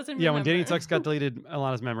now. She doesn't Yeah, remember. when Dating Sucks got deleted,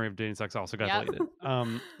 Alana's memory of Dating Sucks also got Yep.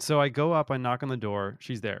 deleted. So I go up, I knock on the door.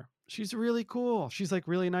 She's there. She's really cool. She's like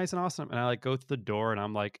really nice and awesome. And I like go through the door and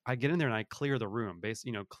I'm like, I get in there and I clear the room.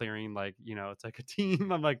 Basically, clearing like, it's like a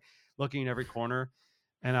team. I'm like looking in every corner.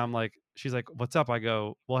 And I'm like, she's like, what's up? I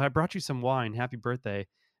go, well, I brought you some wine. Happy birthday.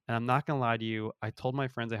 And I'm not going to lie to you. I told my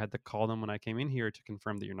friends I had to call them when I came in here to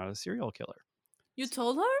confirm that you're not a serial killer. You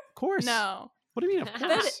told her? Of course. No. What do you mean? Of But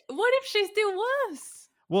course. what if she still was?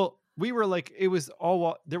 Well, we were like, it was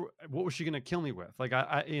all there. What was she going to kill me with? Like,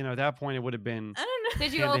 I at that point, it would have been. I don't know.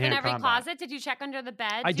 Did you hand-to-hand open every combat. closet? Did you check under the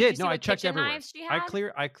bed? I you did. see No, I what checked kitchen everywhere. knives she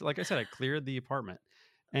had? Like I said, I cleared the apartment,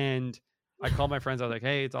 and I called my friends. I was like,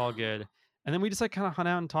 hey, it's all good. And then we just like kind of hung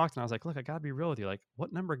out and talked. And I was like, look, I gotta be real with you. Like,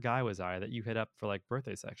 what number guy was I that you hit up for like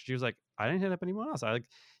birthday sex? She was like, I didn't hit up anyone else.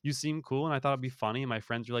 You seem cool, and I thought it'd be funny. And my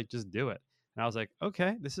friends were like, just do it. And I was like,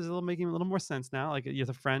 okay, this is making a little more sense now. Like, the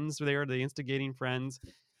friends were there, the instigating friends.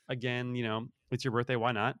 Again, it's your birthday,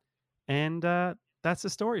 why not? And that's the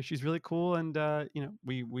story. She's really cool, and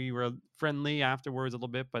we were friendly afterwards a little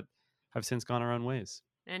bit, but have since gone our own ways.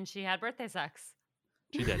 And she had birthday sex.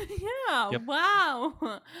 She did. Yeah. Yep. Wow.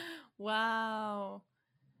 Wow.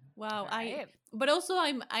 Right. But also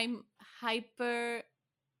I'm hyper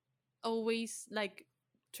always like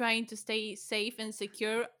trying to stay safe and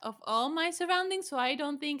secure of all my surroundings, so I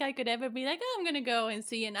don't think I could ever be like, oh, I'm gonna go and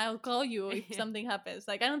see and I'll call you if something happens.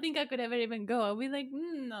 Like, I don't think I could ever even go. I'll be like,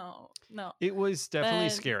 no. It was definitely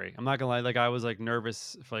But- scary. I'm not gonna lie. Like, I was like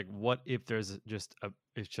nervous for like, what if there's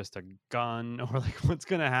it's just a gun, or like what's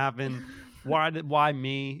gonna happen? Why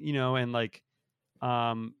me? And like,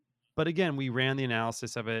 but again, we ran the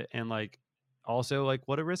analysis of it, and like, also like,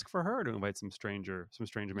 what a risk for her to invite some stranger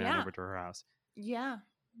man Yeah. over to her house. Yeah.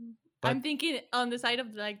 But- I'm thinking on the side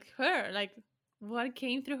of like her, like what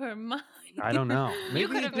came through her mind. I don't know. You Maybe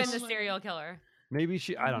could have been just- the serial killer. Maybe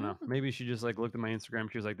she, I don't know. Mhm. Maybe she just like looked at my Instagram.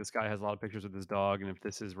 She was like, this guy has a lot of pictures with his dog, and if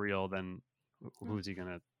this is real, then what's he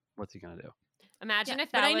gonna do? Imagine Yeah,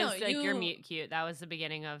 if but that I know was like your you- meet cute. That was the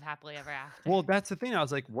beginning of Happily Ever After. Well, that's the thing. I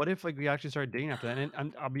was like, what if like we actually started dating after that?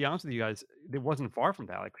 And I'll be honest with you guys, it wasn't far from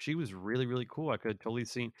that. Like, she was really, really cool. I could have totally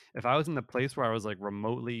seen if I was in the place where I was like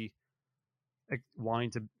remotely like, wanting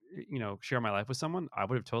to, share my life with someone, I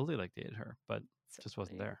would have totally like dated her, but So just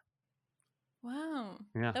wasn't funny. there. Wow.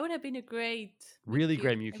 Yeah. That would have been a great Really meet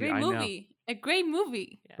great cute. meet A cute, great I know. movie. A great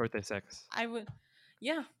movie. Yeah. Birthday sex. I would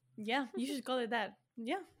Yeah. You should call it that.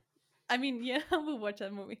 Yeah. I mean, yeah, I will watch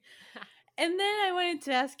that movie. And then I wanted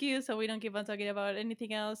to ask you, so we don't keep on talking about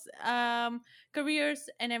anything else, careers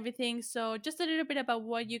and everything. So just a little bit about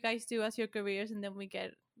what you guys do as your careers, and then we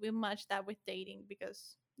match that with dating,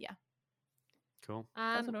 because Cool.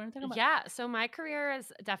 that's what I want to talk about. Yeah, so my career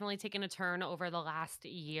has definitely taken a turn over the last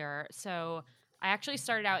year. So I actually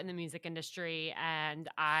started out in the music industry, and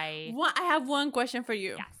I I have one question for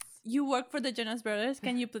you. yes. You work for the Jonas Brothers.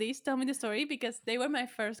 Can you please tell me the story? Because they were my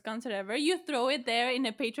first concert ever. You throw it there in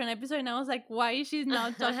a Patreon episode, and I was like, why is she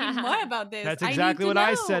not talking more about this? That's I need exactly to what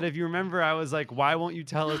I know. said. If you remember, I was like, why won't you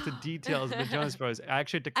tell us the details of the Jonas Brothers? I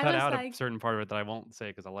actually had to I cut was out a like- certain part of it that I won't say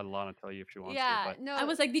because I'll let Alana tell you if she wants Yeah, to. But no, I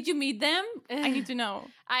was like, did you meet them? I need to know.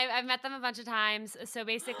 I've met them a bunch of times. So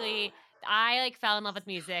basically, I like fell in love with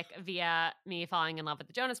music via me falling in love with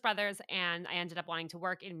the Jonas Brothers, and I ended up wanting to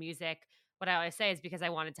work in music. What I always say is because I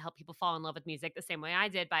wanted to help people fall in love with music the same way I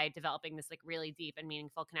did by developing this like really deep and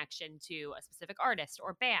meaningful connection to a specific artist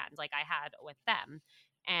or band like I had with them.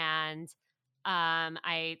 And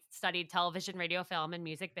I studied television, radio, film, and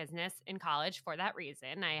music business in college for that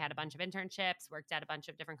reason. I had a bunch of internships, worked at a bunch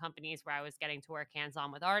of different companies where I was getting to work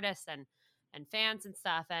hands-on with artists and fans and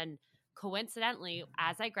stuff. And coincidentally,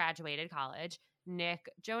 as I graduated college, Nick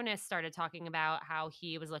Jonas started talking about how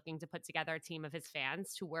he was looking to put together a team of his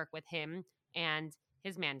fans to work with him and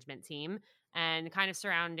his management team, and kind of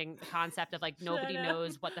surrounding the concept of like nobody Shut up.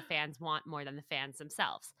 knows what the fans want more than the fans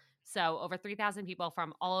themselves. So over 3,000 people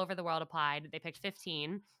from all over the world applied. They picked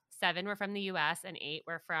 15. 7 were from the US and 8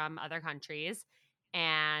 were from other countries.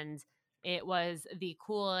 And it was the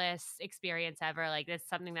coolest experience ever. Like, it's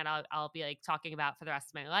something that I'll be like talking about for the rest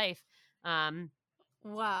of my life.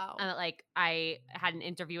 Wow. Like, I had an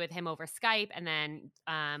interview with him over Skype, and then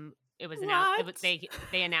it was announced. What?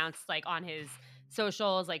 They announced like on his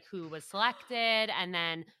socials like who was selected, and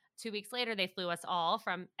then 2 weeks later they flew us all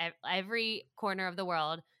from every corner of the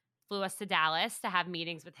world. Flew us to Dallas to have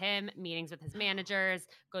meetings with him, meetings with his managers,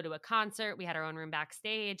 go to a concert. We had our own room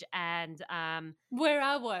backstage, and Where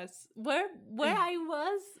I was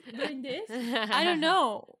doing this? I don't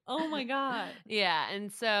know. Oh my god. Yeah, and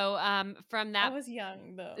so from I that was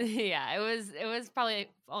young though. yeah, it was probably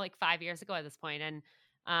like 5 years ago at this point, and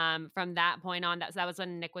From that point on, that was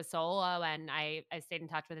when Nick was solo, and I stayed in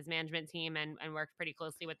touch with his management team and worked pretty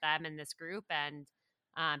closely with them in this group. And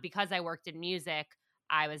because I worked in music,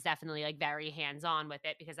 I was definitely like very hands on with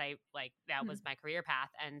it because that was my career path.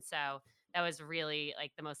 And so that was really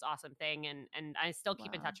like the most awesome thing. And I still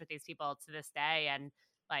keep in Wow. touch with these people to this day. And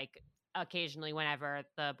like occasionally, whenever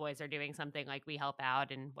the boys are doing something, like we help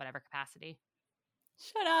out in whatever capacity.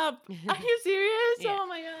 Shut up. Are you serious? Yeah. Oh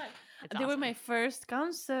my god. It's They were awesome. my first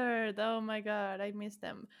concert. Oh my god, I missed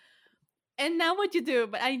them. And now what you do?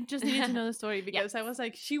 But I just needed to know the story because I was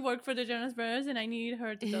like, she worked for the Jonas Brothers, and I need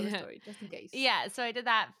her to tell the story just in case. Yeah, so I did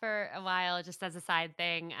that for a while just as a side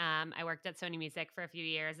thing. I worked at Sony Music for a few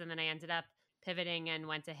years, and then I ended up pivoting and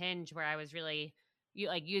went to Hinge, where I was really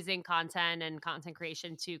using content and content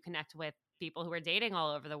creation to connect with people who were dating all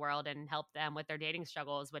over the world and help them with their dating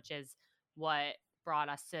struggles, which is what brought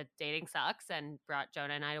us to Dating Sucks and brought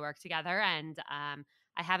Jonah and I to work together. And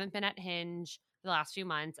I haven't been at Hinge for the last few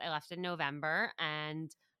months. I left in November, and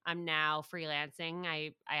I'm now freelancing.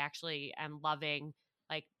 I actually am loving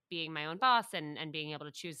like being my own boss and being able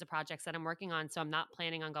to choose the projects that I'm working on. So I'm not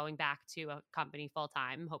planning on going back to a company full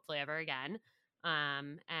time, hopefully ever again.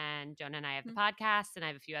 And Jonah and I have the podcast, and I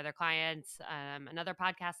have a few other clients, another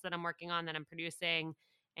podcast that I'm working on that I'm producing,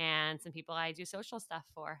 and some people I do social stuff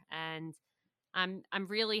for. And I'm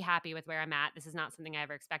really happy with where I'm at. This is not something I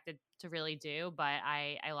ever expected to really do, but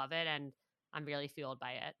I love it, and I'm really fueled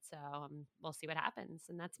by it. So we'll see what happens.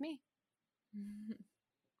 And that's me.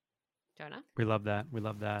 Jonah? We love that. We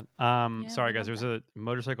love that. Yeah, Sorry we guys, love there's a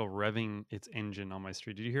motorcycle revving its engine on my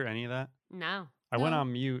street. Did you hear any of that? No. I went No.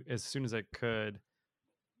 on mute as soon as I could.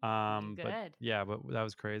 But Good. yeah, but that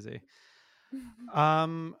was crazy.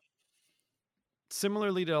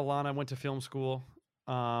 Similarly to Alana, I went to film school.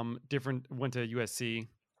 Went to USC,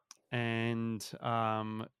 and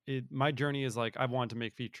my journey is like I've wanted to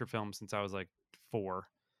make feature films since I was like 4,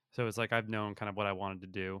 so it's like I've known kind of what I wanted to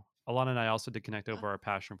do. Alana and I also did connect over our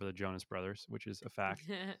passion for the Jonas Brothers, which is a fact.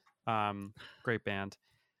 Great band.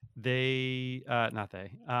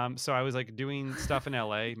 So I was like doing stuff in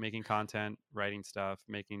LA, making content, writing stuff,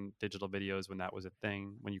 making digital videos when that was a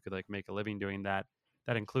thing, when you could like make a living doing that.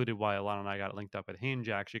 That included why Alana and I got linked up at Hinge,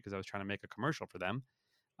 actually, because I was trying to make a commercial for them,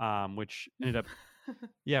 which ended up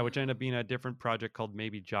being a different project called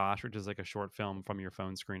Maybe Josh, which is like a short film from your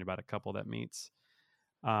phone screen about a couple that meets.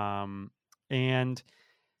 And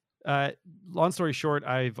long story short,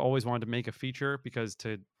 I've always wanted to make a feature, because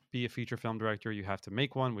to be a feature film director, you have to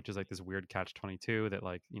make one, which is like this weird catch-22 that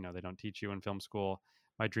like, they don't teach you in film school.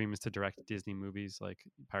 My dream is to direct Disney movies like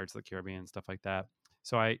Pirates of the Caribbean and stuff like that.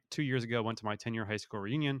 So I 2 years ago went to my 10-year high school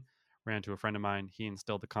reunion, ran into a friend of mine. He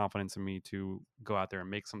instilled the confidence in me to go out there and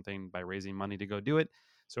make something by raising money to go do it.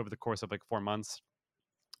 So over the course of like 4 months,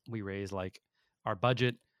 we raised like our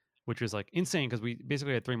budget, which was like insane, because we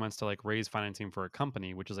basically had 3 months to like raise financing for a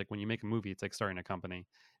company, which is like when you make a movie, it's like starting a company.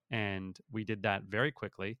 And we did that very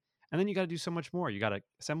quickly. And then you got to do so much more. You got to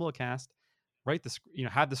assemble a cast, write the,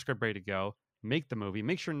 have the script ready to go, make the movie,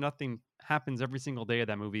 make sure nothing happens every single day of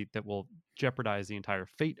that movie that will jeopardize the entire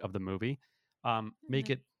fate of the movie. Make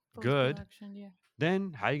it good. Yeah.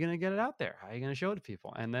 Then how are you going to get it out there? How are you going to show it to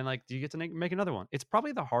people? And then like, do you get to make another one? It's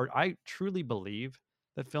probably I truly believe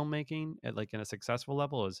that filmmaking at like in a successful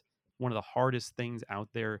level is one of the hardest things out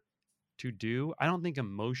there to do. I don't think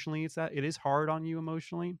emotionally it is hard on you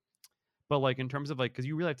emotionally, but like in terms of like, because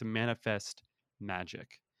you really have to manifest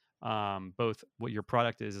magic. Both what your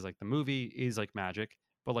product is like the movie is like magic,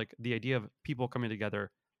 but like the idea of people coming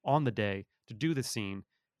together on the day to do the scene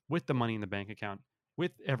with the money in the bank account,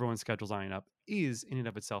 with everyone's schedules lining up, is in and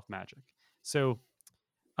of itself magic. So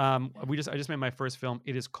I just made my first film.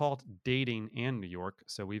 It is called Dating and New York.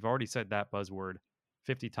 So we've already said that buzzword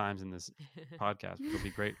 50 times in this podcast, which will be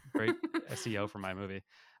great SEO for my movie.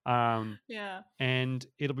 Yeah. And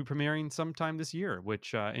it'll be premiering sometime this year,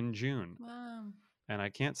 which in June. Wow. And I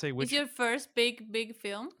can't say which. Is your first big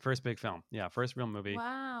film? First big film. Yeah, first real movie.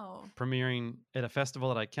 Wow. Premiering at a festival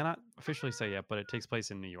that I cannot officially say yet, but it takes place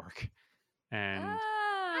in New York. And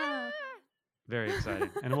very excited.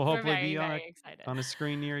 And it will hopefully be on a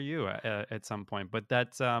screen near you at some point. But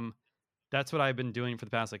that's what I've been doing for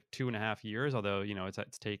the past like 2.5 years, although,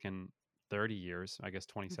 it's taken 30 years, I guess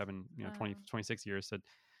 27, 20, 26 years to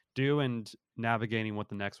do, and navigating what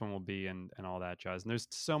the next one will be and all that jazz. And there's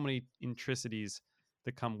so many intricacies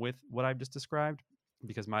that come with what I've just described,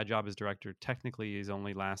 because my job as director technically is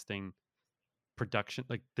only lasting production,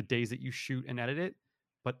 like the days that you shoot and edit it,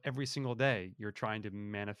 but every single day you're trying to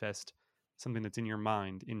manifest something that's in your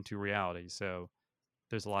mind into reality. So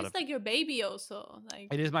there's a lot It's like your baby also.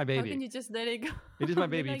 Like, It is my how baby. can you just let it go? It is my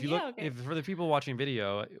Be baby. like, If you yeah, look, okay. if for the people watching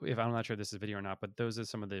video, if I'm not sure if this is video or not, but those are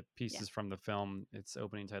some of the pieces from the film. Its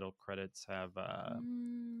opening title credits have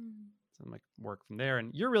some like work from there,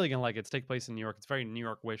 and you're really gonna like it. It's take place in New York. It's very New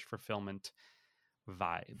York wish fulfillment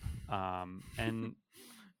vibe. And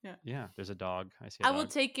Yeah. there's a dog. I see a I dog. will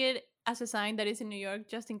take it as a sign that it's in New York,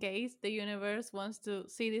 just in case the universe wants to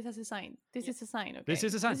see this as a sign. This is a sign, okay? This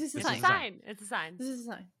is a sign. This is a This It's sign. a sign. It's a sign. This is a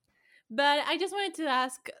sign. But I just wanted to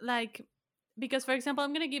ask, like, because, for example,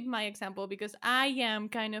 I'm going to give my example because I am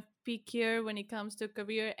kind of pickier when it comes to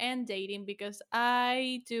career and dating because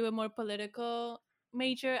I do a more political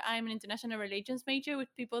major. I'm an international relations major, which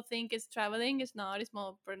people think is traveling. It's not. It's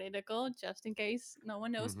more political, just in case no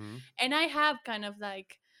one knows. Mhm. And I have kind of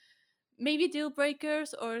like maybe deal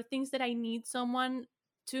breakers or things that I need someone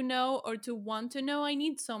to know or to want to know. I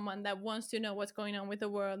need someone that wants to know what's going on with the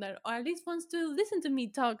world, that or at least wants to listen to me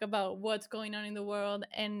talk about what's going on in the world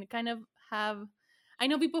and kind of have. I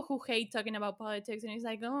know people who hate talking about politics, and it's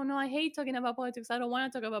like, oh no, I hate talking about politics. I don't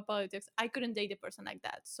want to talk about politics. I couldn't date a person like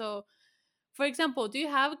that. So, for example, do you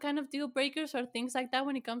have kind of deal breakers or things like that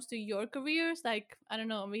when it comes to your careers? Like, I don't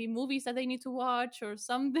know, maybe movies that they need to watch or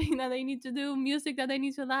something that they need to do, music that they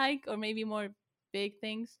need to like, or maybe more big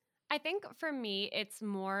things? I think for me, it's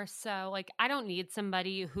more so like I don't need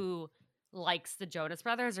somebody who likes the Jonas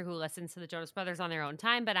Brothers or who listens to the Jonas Brothers on their own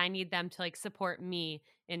time, but I need them to like support me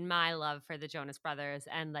in my love for the Jonas Brothers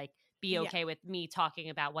and like be Yeah. okay with me talking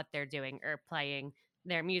about what they're doing or playing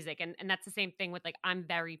their music. And that's the same thing with like I'm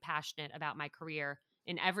very passionate about my career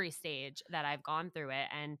in every stage that I've gone through it.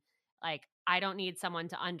 And like I don't need someone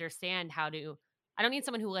to understand I don't need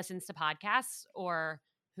someone who listens to podcasts or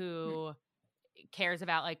who cares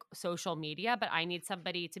about like social media, but I need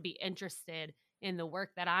somebody to be interested in the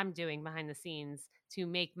work that I'm doing behind the scenes to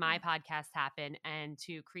make my podcast happen and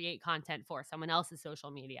to create content for someone else's social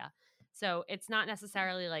media. So it's not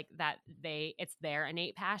necessarily like that it's their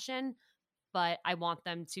innate passion, but I want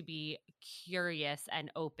them to be curious and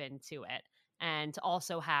open to it and to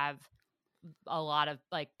also have a lot of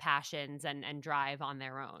like passions and drive on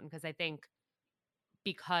their own. Because I think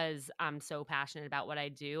because I'm so passionate about what I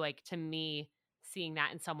do, like to me, seeing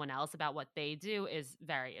that in someone else about what they do is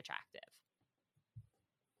very attractive.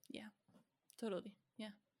 Yeah, totally. Yeah.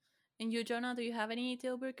 And you, Jonah, do you have any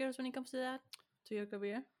deal breakers when it comes to that, to your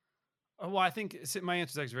career? Well, I think my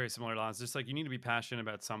answer is actually very similar to Lon's. Just like you need to be passionate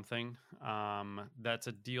about something. That's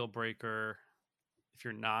a deal breaker. If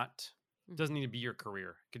you're not, it doesn't need to be your career.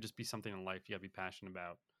 It could just be something in life you gotta be passionate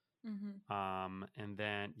about. Mm-hmm. And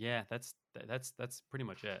then that's pretty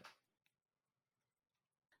much it.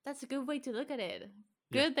 That's a good way to look at it.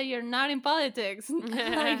 Yeah. Good that you're not in politics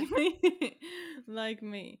like me, like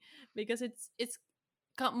me, because it's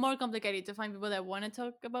more complicated to find people that want to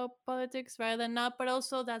talk about politics rather than not. But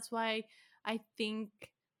also that's why I think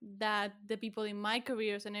that the people in my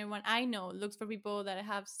careers and everyone I know looks for people that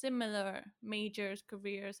have similar majors,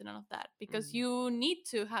 careers, and all of that, because you need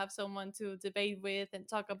to have someone to debate with and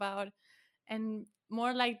talk about, and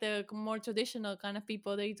more like the more traditional kind of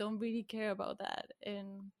people, they don't really care about that.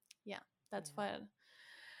 And yeah, that's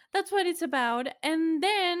what it's about. And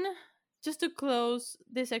then just to close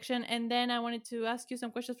this section, and then I wanted to ask you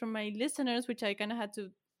some questions from my listeners, which I kind of had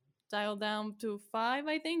to dial down to 5,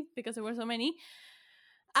 I think, because there were so many.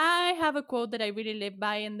 I have a quote that I really live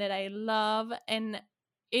by and that I love, and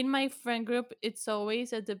in my friend group it's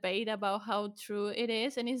always a debate about how true it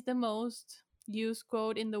is, and it's the most used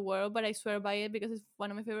quote in the world, but I swear by it because it's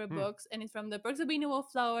one of my favorite books, and it's from The Perks of Being a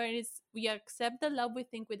Wallflower, and it's "We accept the love we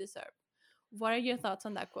think we deserve." What are your thoughts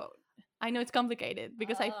on that quote? I know it's complicated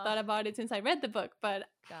because I've thought about it since I read the book, but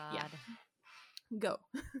God. yeah, go.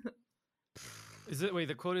 Is it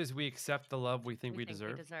the quote is "We accept the love we think we think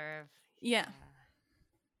deserve." We deserve. Yeah.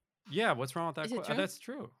 Yeah, what's wrong with that Is it quote? true? That's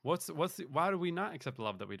true. Why do we not accept the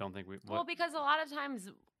love that we don't think we? Well, because a lot of times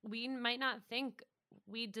we might not think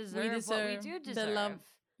we deserve what we do deserve. the love.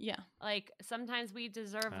 Yeah. Like sometimes we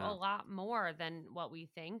deserve a lot more than what we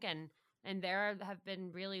think, and there have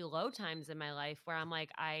been really low times in my life where I'm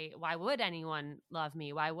like, why would anyone love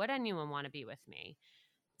me? Why would anyone want to be with me?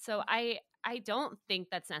 So I don't think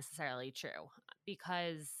that's necessarily true,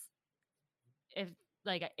 because if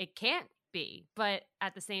like it can't be, but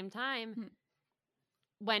at the same time,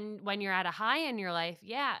 when you're at a high in your life,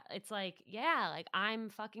 it's like, like I'm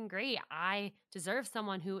fucking great. I deserve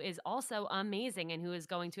someone who is also amazing and who is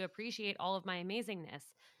going to appreciate all of my amazingness.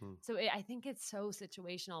 So I think it's so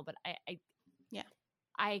situational, but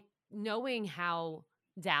I knowing how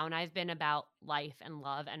down I've been about life and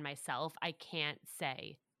love and myself, I can't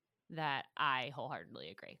say that I wholeheartedly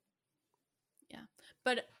agree. Yeah.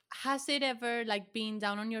 But has it ever, like, being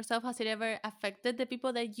down on yourself, has it ever affected the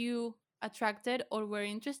people that you attracted or were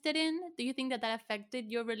interested in? Do you think that that affected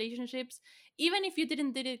your relationships, even if you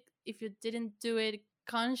didn't did it, if you didn't do it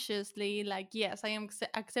consciously? Like, yes, I am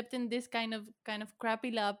accepting this kind of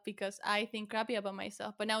crappy love because I think crappy about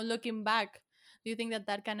myself. But now looking back, do you think that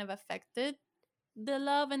that kind of affected the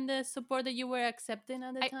love and the support that you were accepting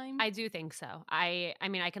at the time? I do think so. I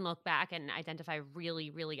mean, I can look back and identify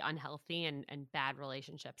really, really unhealthy and bad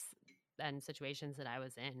relationships and situations that I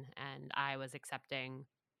was in. And I was accepting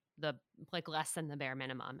the like less than the bare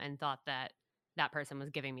minimum and thought that that person was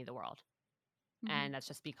giving me the world. Mhm. And that's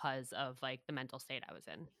just because of like the mental state I was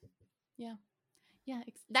in. Yeah. Yeah,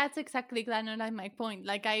 that's exactly kind of like my point.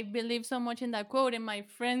 Like, I believe so much in that quote, and my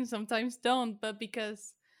friends sometimes don't, but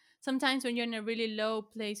because sometimes when you're in a really low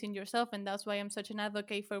place in yourself, and that's why I'm such an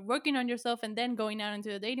advocate for working on yourself and then going out into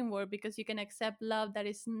the dating world, because you can accept love that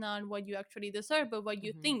is not what you actually deserve, but what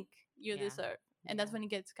you Mhm. think you Yeah. deserve. And that's Yeah. when it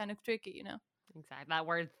gets kind of tricky, you know? Exactly. That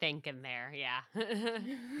word think in there. Yeah.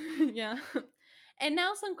 Yeah. And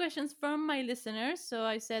now some questions from my listeners. So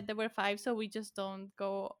I said there were 5, so we just don't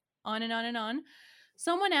go on and on and on.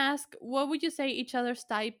 Someone asked, what would you say each other's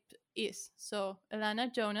type is? So Elana,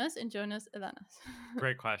 Jonas, and Jonas, Elana's.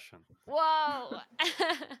 Great question. Whoa.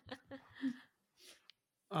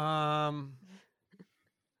 I'll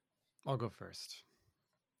go first.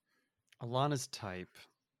 Alana's type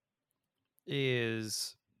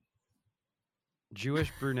is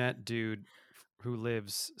Jewish brunette dude who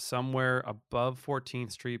lives somewhere above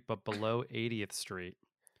 14th Street but below 80th Street.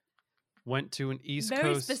 Went to an East Very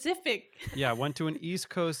Coast. specific. Yeah, went to an East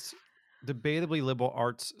Coast debatably liberal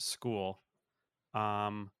arts school.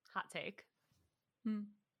 Hot take.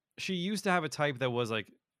 She used to have a type that was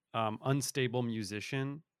like unstable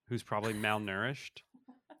musician who's probably malnourished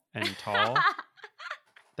and tall.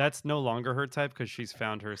 That's no longer her type because she's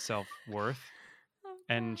found her self-worth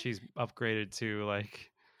and she's upgraded to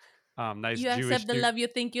like nice You Jewish accept the dude, love you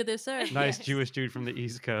think you deserve. nice Yes. Jewish dude from the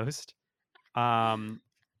East Coast.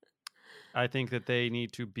 I think that they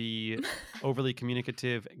need to be overly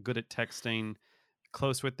communicative, good at texting,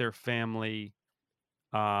 close with their family,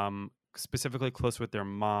 specifically close with their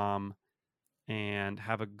mom, and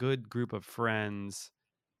have a good group of friends.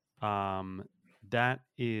 That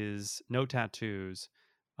is no tattoos,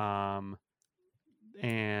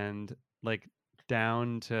 and like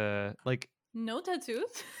down to like No tattoos?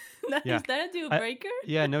 Is Yeah. that a deal I- breaker?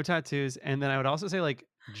 yeah, no tattoos. And then I would also say like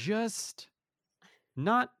just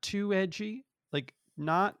not too edgy, like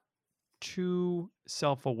not too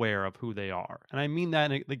self-aware of who they are. And I mean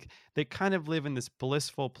that like they kind of live in this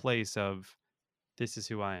blissful place of this is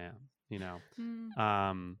who I am, you know.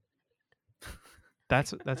 Mm.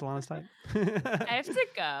 That's Alana's type. I have to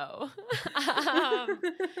go.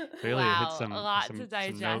 Really, it hit wow, some- a lot some- to some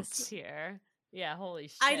digest notes. here. Yeah, holy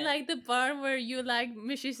shit. I like the part where you like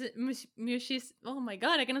mushis. Oh my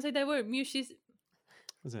god, I cannot say that word. Mushis.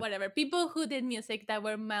 Was it? Whatever. People who did music that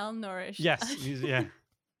were malnourished. Yes, yeah.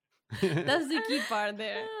 That's the key part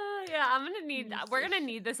there. Yeah, I'm gonna need. We're gonna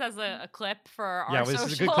need this as a clip for our Yeah, socials.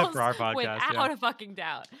 this is a good clip for our podcast, without yeah. a fucking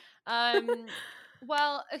doubt.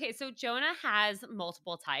 Well, okay, so Jonah has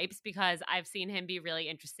multiple types because I've seen him be really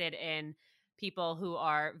interested in people who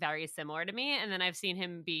are very similar to me, and then I've seen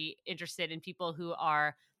him be interested in people who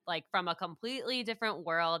are like from a completely different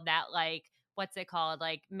world. That like what's it called,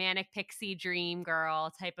 like manic pixie dream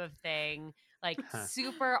girl type of thing, like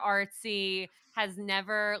super artsy, has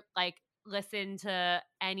never like listened to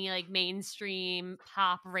any like mainstream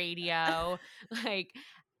pop radio, like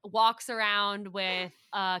walks around with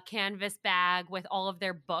a canvas bag with all of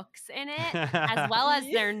their books in it as well as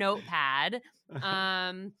their notepad.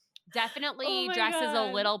 Definitely Oh my dresses a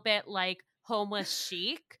God. little bit like homeless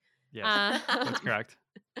chic. Yes, that's correct.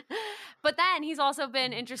 But then he's also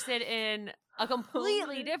been interested in a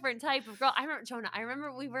completely different type of girl. I remember, Jonah,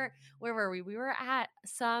 where were we? We were at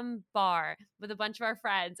some bar with a bunch of our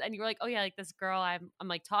friends, and you were like, oh yeah, like this girl I'm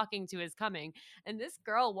like talking to is coming. And this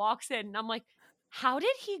girl walks in, and I'm like, how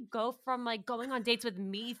did he go from like going on dates with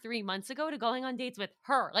me 3 months ago to going on dates with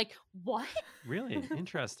her? Like, what? Really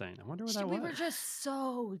interesting. I wonder what that We was. were just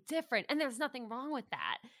so different. And there's nothing wrong with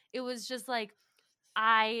that. It was just like,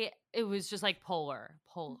 it was just like polar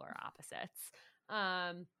opposites.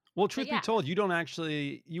 Well, truth yeah. be told,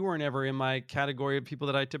 you weren't ever in my category of people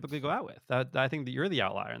that I typically go out with. I think that you're the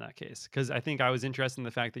outlier in that case. Because I think I was interested in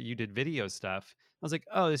the fact that you did video stuff. I was like,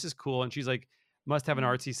 oh, this is cool. And she's like, must have an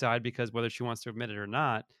artsy side because whether she wants to admit it or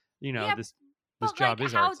not, you know, Yeah, this but job like,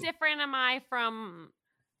 is how artsy. different am I from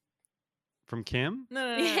From Kim?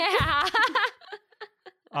 No.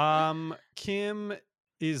 Yeah. Kim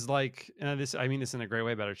is like, and this, I mean this in a great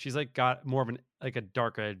way better. She's like got more of an like a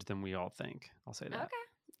dark edge than we all think. I'll say that.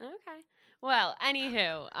 Okay. Well,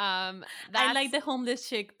 anywho, I that's like the homeless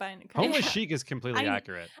chick by Homeless chic is completely I-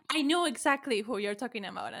 accurate. I know exactly who you're talking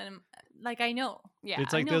about, and like I know. yeah.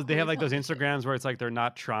 It's I like know those, they who have is like those homeless chic. Instagrams where it's like they're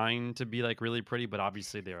not trying to be like really pretty, but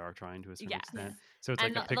obviously they are trying to a certain Yes. extent. So it's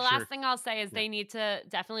And like a the picture. last thing I'll say is Yeah. they need to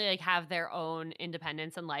definitely like have their own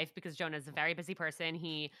independence in life, because Jonah's a very busy person.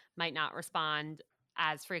 He might not respond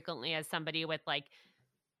as frequently as somebody with like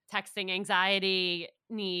texting anxiety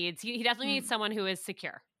needs. He definitely needs someone who is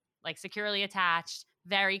secure, like securely attached,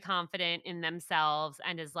 very confident in themselves,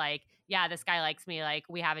 and is like, yeah, this guy likes me. Like,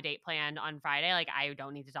 we have a date planned on Friday. Like, I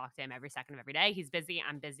don't need to talk to him every second of every day. He's busy.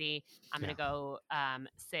 I'm busy. I'm going to go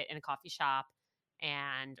sit in a coffee shop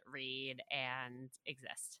and read and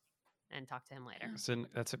exist and talk to him later. So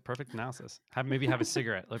that's a perfect analysis. Maybe have a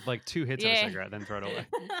cigarette, like 2 hits of a Yeah. cigarette, then throw it away.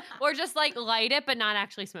 Or just like light it, but not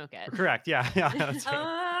actually smoke it. Correct. Yeah. That's right.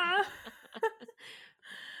 Ah.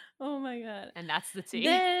 Oh my god. And that's the tea.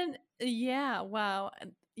 Then yeah, wow,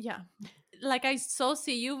 yeah. Like I so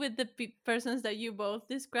see you with the persons that you both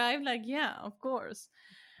described. Like yeah, of course.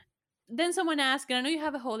 Then someone asked, and I know you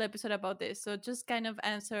have a whole episode about this, so just kind of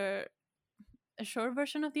answer a short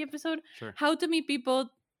version of the episode. Sure. How to meet people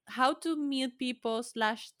 /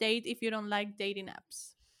 date if you don't like dating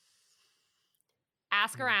apps.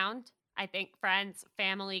 Ask around. I think friends,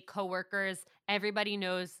 family, coworkers, everybody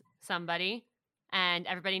knows somebody, and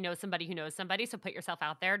everybody knows somebody who knows somebody. So put yourself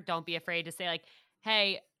out there. Don't be afraid to say like,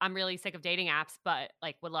 hey, I'm really sick of dating apps, but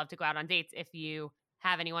like would love to go out on dates. If you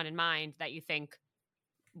have anyone in mind that you think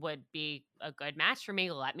would be a good match for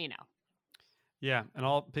me, let me know. Yeah, and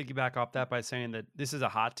I'll piggyback off that by saying that this is a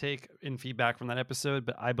hot take in feedback from that episode,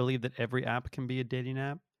 but I believe that every app can be a dating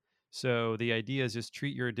app. So the idea is just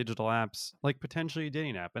treat your digital apps like potentially a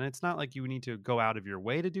dating app. And it's not like you need to go out of your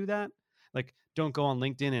way to do that. Like, don't go on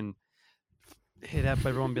LinkedIn and hit up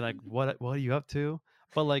everyone and be like, what are you up to?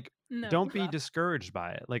 But like, No. don't be discouraged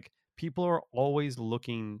by it. Like, people are always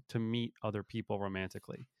looking to meet other people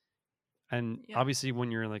romantically. And Yeah. obviously, when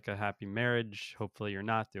you're in like a happy marriage, hopefully you're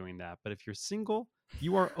not doing that. But if you're single,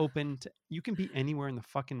 you are open to, you can be anywhere in the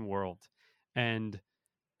fucking world. And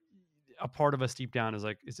a part of us deep down is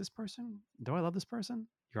like, is this person, do I love this person?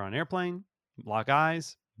 You're on an airplane, lock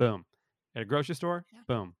eyes, boom. At a grocery store, Yeah.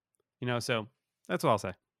 boom. You know, so that's what I'll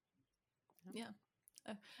say.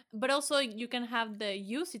 But also you can have the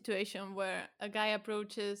you situation where a guy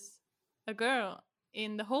approaches a girl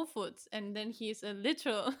in the Whole Foods and then he's a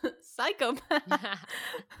literal psychopath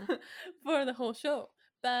for the whole show.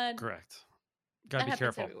 But Correct. that Gotta be happens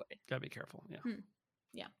careful. everywhere. Gotta be careful.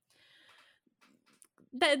 Yeah.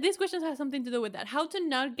 This question has something to do with that. How to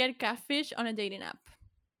not get catfish on a dating app.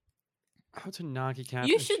 How to not get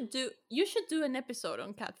catfish? You should do an episode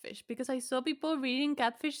on catfish, because I saw people reading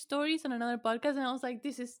catfish stories on another podcast and I was like,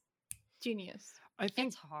 this is genius. I think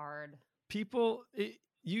It's hard. people, it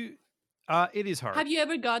is hard. Have you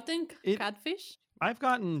ever gotten catfish? I've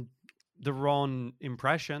gotten the wrong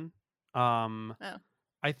impression.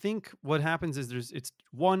 I think what happens is it's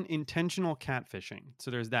one, intentional catfishing.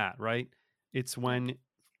 So there's that, right? It's when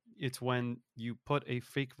you put a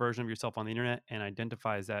fake version of yourself on the internet and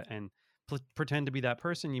identify as that and pretend to be that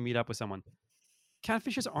person. You meet up with someone.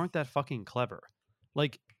 Catfishes aren't that fucking clever.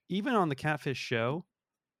 Like, even on the Catfish show,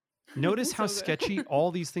 notice how So good. sketchy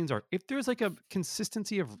all these things are. If there's like a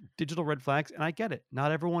consistency of digital red flags, and I get it,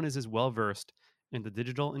 not everyone is as well versed in the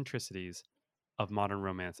digital intricacies of modern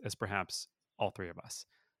romance as perhaps all three of us.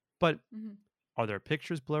 But Mhm. are their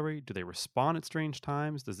pictures blurry? Do they respond at strange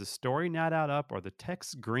times? Does the story not add up? Are the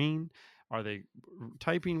texts green? Are they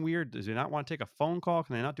typing weird? Do they not want to take a phone call?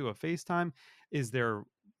 Can they not do a FaceTime? Is their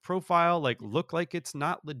profile like look like it's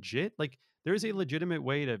not legit? Like, there's a legitimate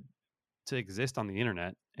way to exist on the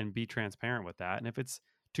internet and be transparent with that. And if it's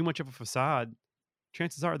too much of a facade,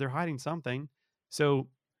 chances are they're hiding something. So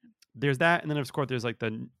there's that. And then of course there's like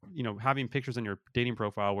the, having pictures on your dating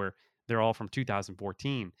profile where they're all from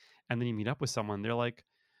 2014. And then you meet up with someone, they're like,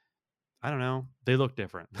 I don't know, they look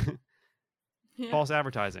different. Yeah. False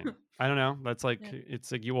advertising. I don't know. That's like, Yeah.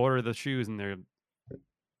 it's like you order the shoes and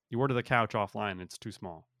you order the couch offline and it's too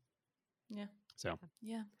small. Yeah. So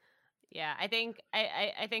Yeah. Yeah, I think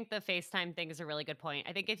I think the FaceTime thing is a really good point.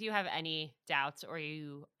 I think if you have any doubts or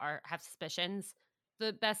you have suspicions,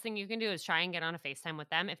 the best thing you can do is try and get on a FaceTime with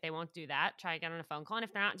them. If they won't do that, try and get on a phone call. And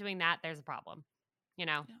if they're not doing that, there's a problem.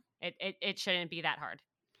 It shouldn't be that hard.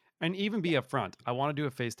 And even be upfront. I want to do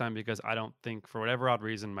a FaceTime because I don't think, for whatever odd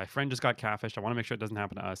reason, my friend just got catfished. I want to make sure it doesn't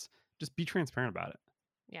happen to us. Just be transparent about it.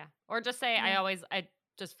 Yeah. Or just say, Yeah. I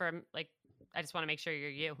just want to make sure you're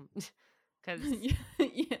you. Because,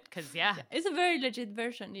 yeah. yeah. It's a very legit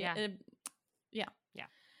version. Yeah. Yeah. Yeah. Yeah.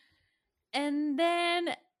 And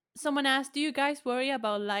then someone asked, do you guys worry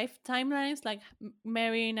about life timelines, like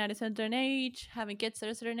marrying at a certain age, having kids at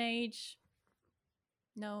a certain age?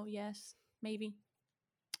 No, yes, maybe.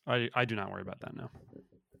 I do not worry about that, no.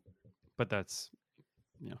 But that's,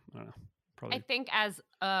 I don't know. Probably. I think as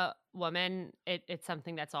a woman, it's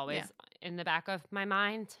something that's always in the back of my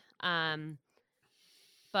mind.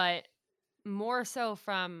 But more so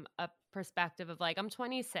from a perspective of like, I'm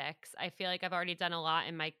 26. I feel like I've already done a lot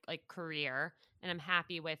in my like career, and I'm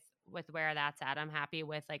happy with where that's at. I'm happy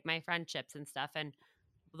with like my friendships and stuff. And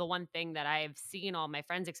the one thing that I've seen all my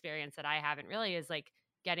friends experience that I haven't really is like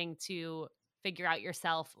getting to figure out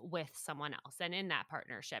yourself with someone else and in that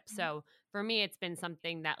partnership. Mhm. So for me, it's been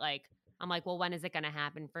something that like, I'm like, well, when is it going to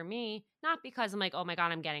happen for me? Not because I'm like, oh my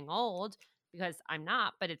God, I'm getting old, because I'm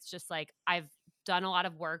not, but it's just like, I've done a lot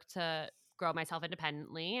of work to grow myself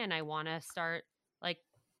independently. And I want to start like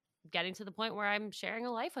getting to the point where I'm sharing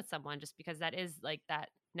a life with someone, just because that is like that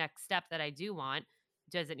next step that I do want.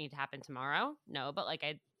 Does it need to happen tomorrow? No, but like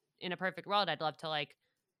in a perfect world, I'd love to like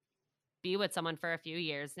be with someone for a few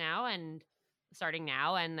years now and starting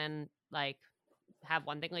now, and then like have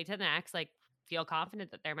one thing lead to the next, like feel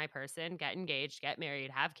confident that they're my person, get engaged, get married,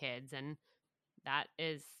 have kids. And that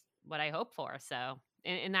is what I hope for. So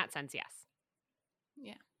in that sense, yes.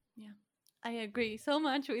 Yeah. I agree so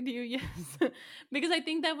much with you, yes. Because I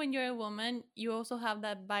think that when you're a woman, you also have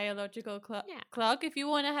that biological clock if you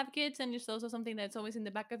want to have kids, and it's also something that's always in the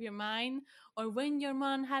back of your mind. Or when your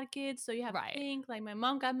mom had kids, so you have to think, like my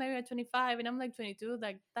mom got married at 25 and I'm like 22,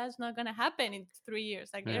 like that's not going to happen in 3 years.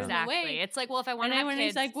 Like there's no way. It's like, well, if I want to have kids.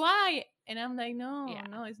 It's like, why? And I'm like, no,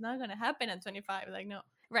 it's not going to happen at 25. Like, no.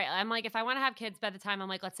 Right. I'm like, if I want to have kids by the time I'm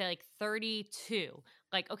like, let's say like 32,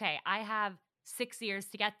 like, okay, I have 6 years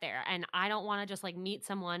to get there, and I don't want to just like meet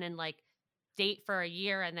someone and like date for a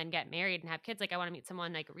year and then get married and have kids. Like I want to meet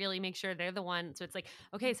someone, like really make sure they're the one. So it's like,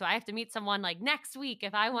 okay, so I have to meet someone like next week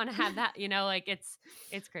if I want to have that, like it's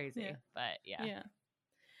crazy. But yeah.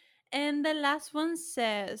 And the last one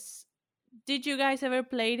says, did you guys ever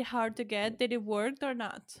play it hard to get? Did it work or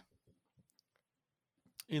not?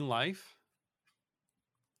 In life?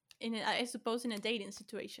 I suppose in a dating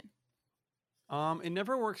situation. It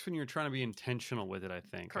never works when you're trying to be intentional with it, I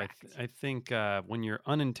think. Correct. I think when you're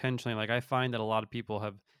unintentionally, like I find that a lot of people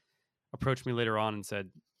have approached me later on and said,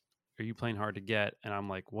 are you playing hard to get? And I'm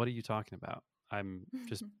like, what are you talking about? I'm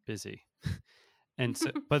just busy. And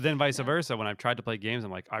so, but then vice versa, when I've tried to play games,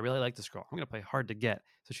 I'm like, I really like this girl. I'm going to play hard to get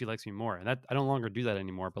so she likes me more. And that I no longer do that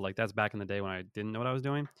anymore. But like that's back in the day when I didn't know what I was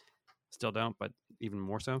doing. Still don't, but even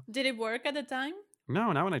more so. Did it work at the time?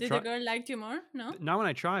 No, not when I tried. Did the girl like you more? No? Not when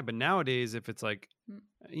I tried, but nowadays, if it's like,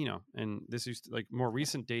 and this used to, like more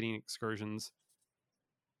recent dating excursions,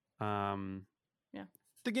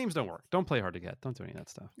 the games don't work. Don't play hard to get. Don't do any of that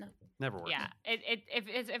stuff. No. Never works. Yeah.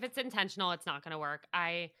 If it's intentional, it's not going to work.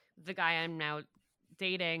 The guy I'm now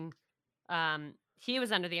dating, he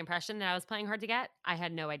was under the impression that I was playing hard to get. I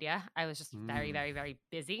had no idea. I was just very, very, very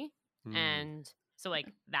busy. And so like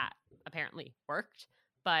that apparently worked,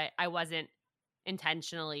 but I wasn't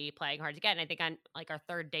intentionally playing hard to get. And I think on like our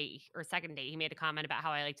third date or second date, he made a comment about how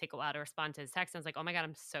I like take a while to respond to his text. And I was like, oh my God,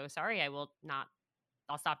 I'm so sorry.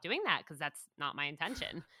 I'll stop doing that, because that's not my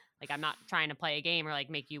intention. Like I'm not trying to play a game or like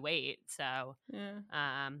make you wait. So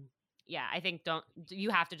I think you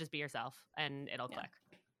have to just be yourself and it'll click.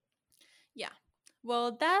 Yeah.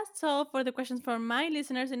 Well, that's all for the questions from my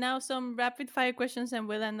listeners, and now some rapid fire questions and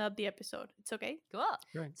we'll end up the episode. It's okay? Cool.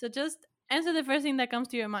 Great. So just answer the first thing that comes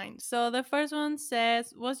to your mind. So the first one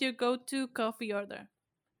says, what's your go-to coffee order?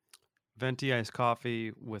 Venti iced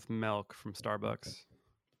coffee with milk from Starbucks.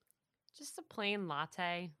 Just a plain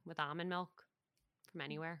latte with almond milk from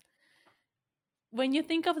anywhere. When you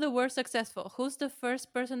think of the word successful, who's the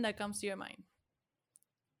first person that comes to your mind?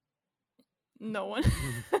 No one.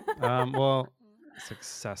 Well,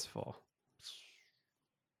 successful.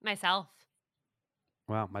 Myself.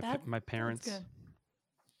 Wow, my parents. That's good.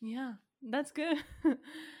 Yeah, that's good.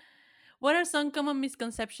 What are some common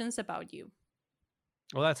misconceptions about you?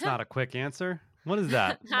 Well, that's not a quick answer. What is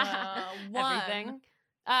that? Everything.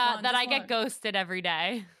 That I get ghosted every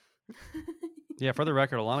day. Yeah, for the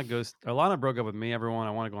record, Alana broke up with me, everyone.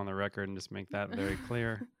 I want to go on the record and just make that very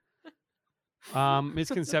clear.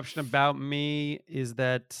 Misconception about me is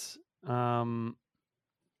that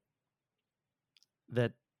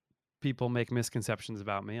that people make misconceptions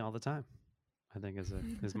about me all the time. I think is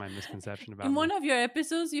my misconception about In me. one of your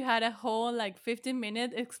episodes, you had a whole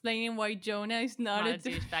 15-minute explaining why Jonah is not a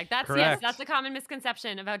douchebag. Correct. That's a common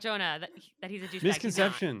misconception about Jonah, that he's a douchebag.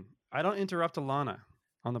 Misconception. I don't interrupt Alana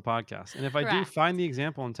on the podcast. And if I do, Correct. find the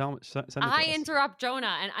example and send it to I us. interrupt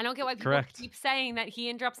Jonah, and I don't get why people Correct. keep saying that he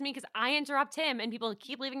interrupts me, because I interrupt him, and people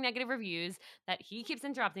keep leaving negative reviews that he keeps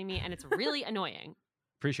interrupting me, and it's really annoying.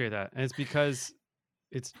 Appreciate that. And it's because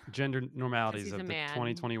it's gender normalities he's of a the man.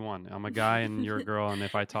 2021. I'm a guy and you're a girl, and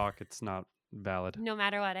if I talk, it's not valid. No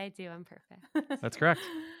matter what I do, I'm perfect. That's correct.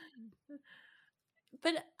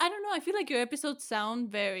 But I don't know. I feel like your episodes sound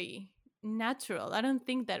very natural. I don't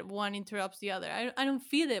think that one interrupts the other. I don't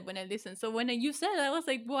feel it when I listen. So when you said it, I was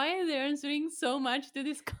like, why are they answering so much to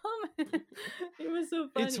this comment? It was so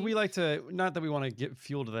funny. We like to, not that we want to get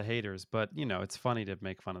fuel to the haters, but it's funny to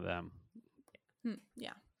make fun of them.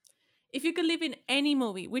 Yeah. If you could live in any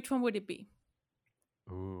movie, which one would it be?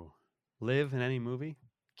 Ooh. Live in any movie?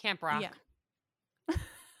 Camp Rock. Yeah.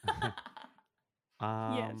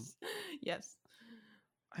 Yes.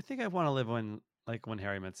 I think I want to live when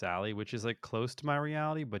Harry Met Sally, which is like close to my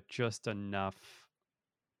reality, but just enough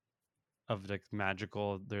of like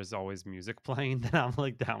magical. There's always music playing that I'm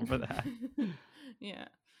like down for that. Yeah.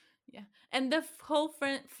 And the whole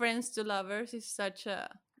friends to lovers is such a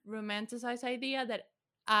romanticized idea that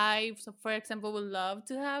I, for example, would love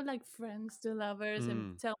to have like friends to lovers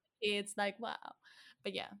and tell kids like, wow.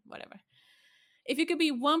 But yeah, whatever. If you could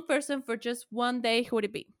be one person for just one day, who would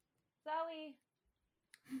it be? Zoe.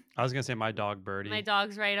 I was gonna say my dog Birdie. My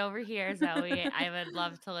dog's right over here, Zoe. I would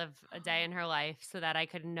love to live a day in her life so that I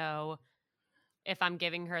could know if I'm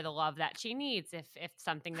giving her the love that she needs, if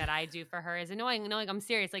something that I do for her is annoying. No, like, I'm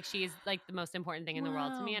serious. Like, she's like the most important thing in the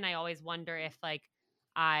world to me, and I always wonder if like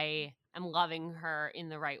I am loving her in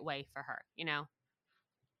the right way for her,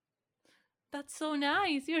 That's so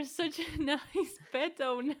nice. You're such a nice pet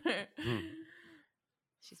owner.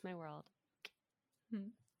 She's my world.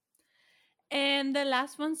 And the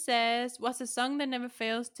last one says, what's a song that never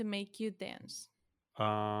fails to make you dance?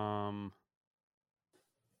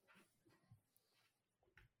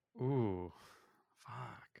 Ooh,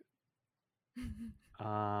 fuck.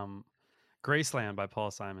 Graceland by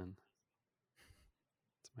Paul Simon.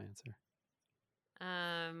 That's my answer.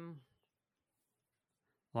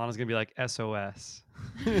 Lana's gonna be like SOS.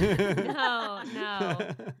 No.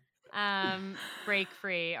 Break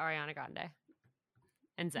Free, Ariana Grande,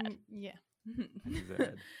 and Zed. Yeah.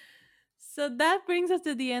 Zed. So that brings us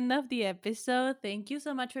to the end of the episode. Thank you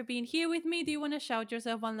so much for being here with me. Do you want to shout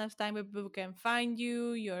yourself one last time where people can find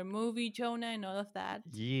you, your movie, Jonah, and all of that?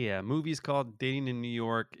 Yeah, movie's called Dating in New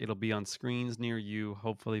York. It'll be on screens near you,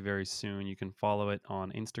 hopefully very soon. You can follow it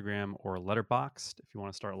on Instagram or Letterboxd if you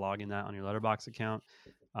want to start logging that on your Letterboxd account.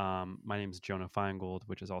 My name is Jonah Feingold,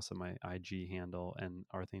 which is also my IG handle, and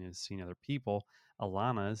our thing is Seeing Other People.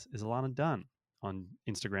 Alana's is Alana Dunn on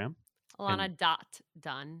Instagram. Alana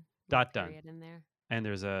Dunn. Dunn in there. And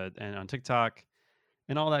there's and on TikTok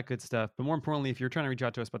and all that good stuff. But more importantly, if you're trying to reach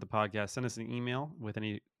out to us about the podcast, send us an email with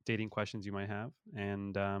any dating questions you might have,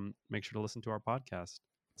 and make sure to listen to our podcast.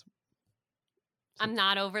 I'm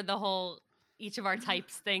not over the whole each of our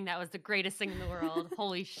types thing. That was the greatest thing in the world.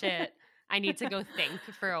 Holy shit. I need to go think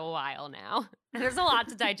for a while now. There's a lot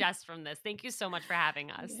to digest from this. Thank you so much for having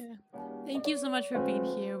us. Yeah. Thank you so much for being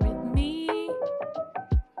here with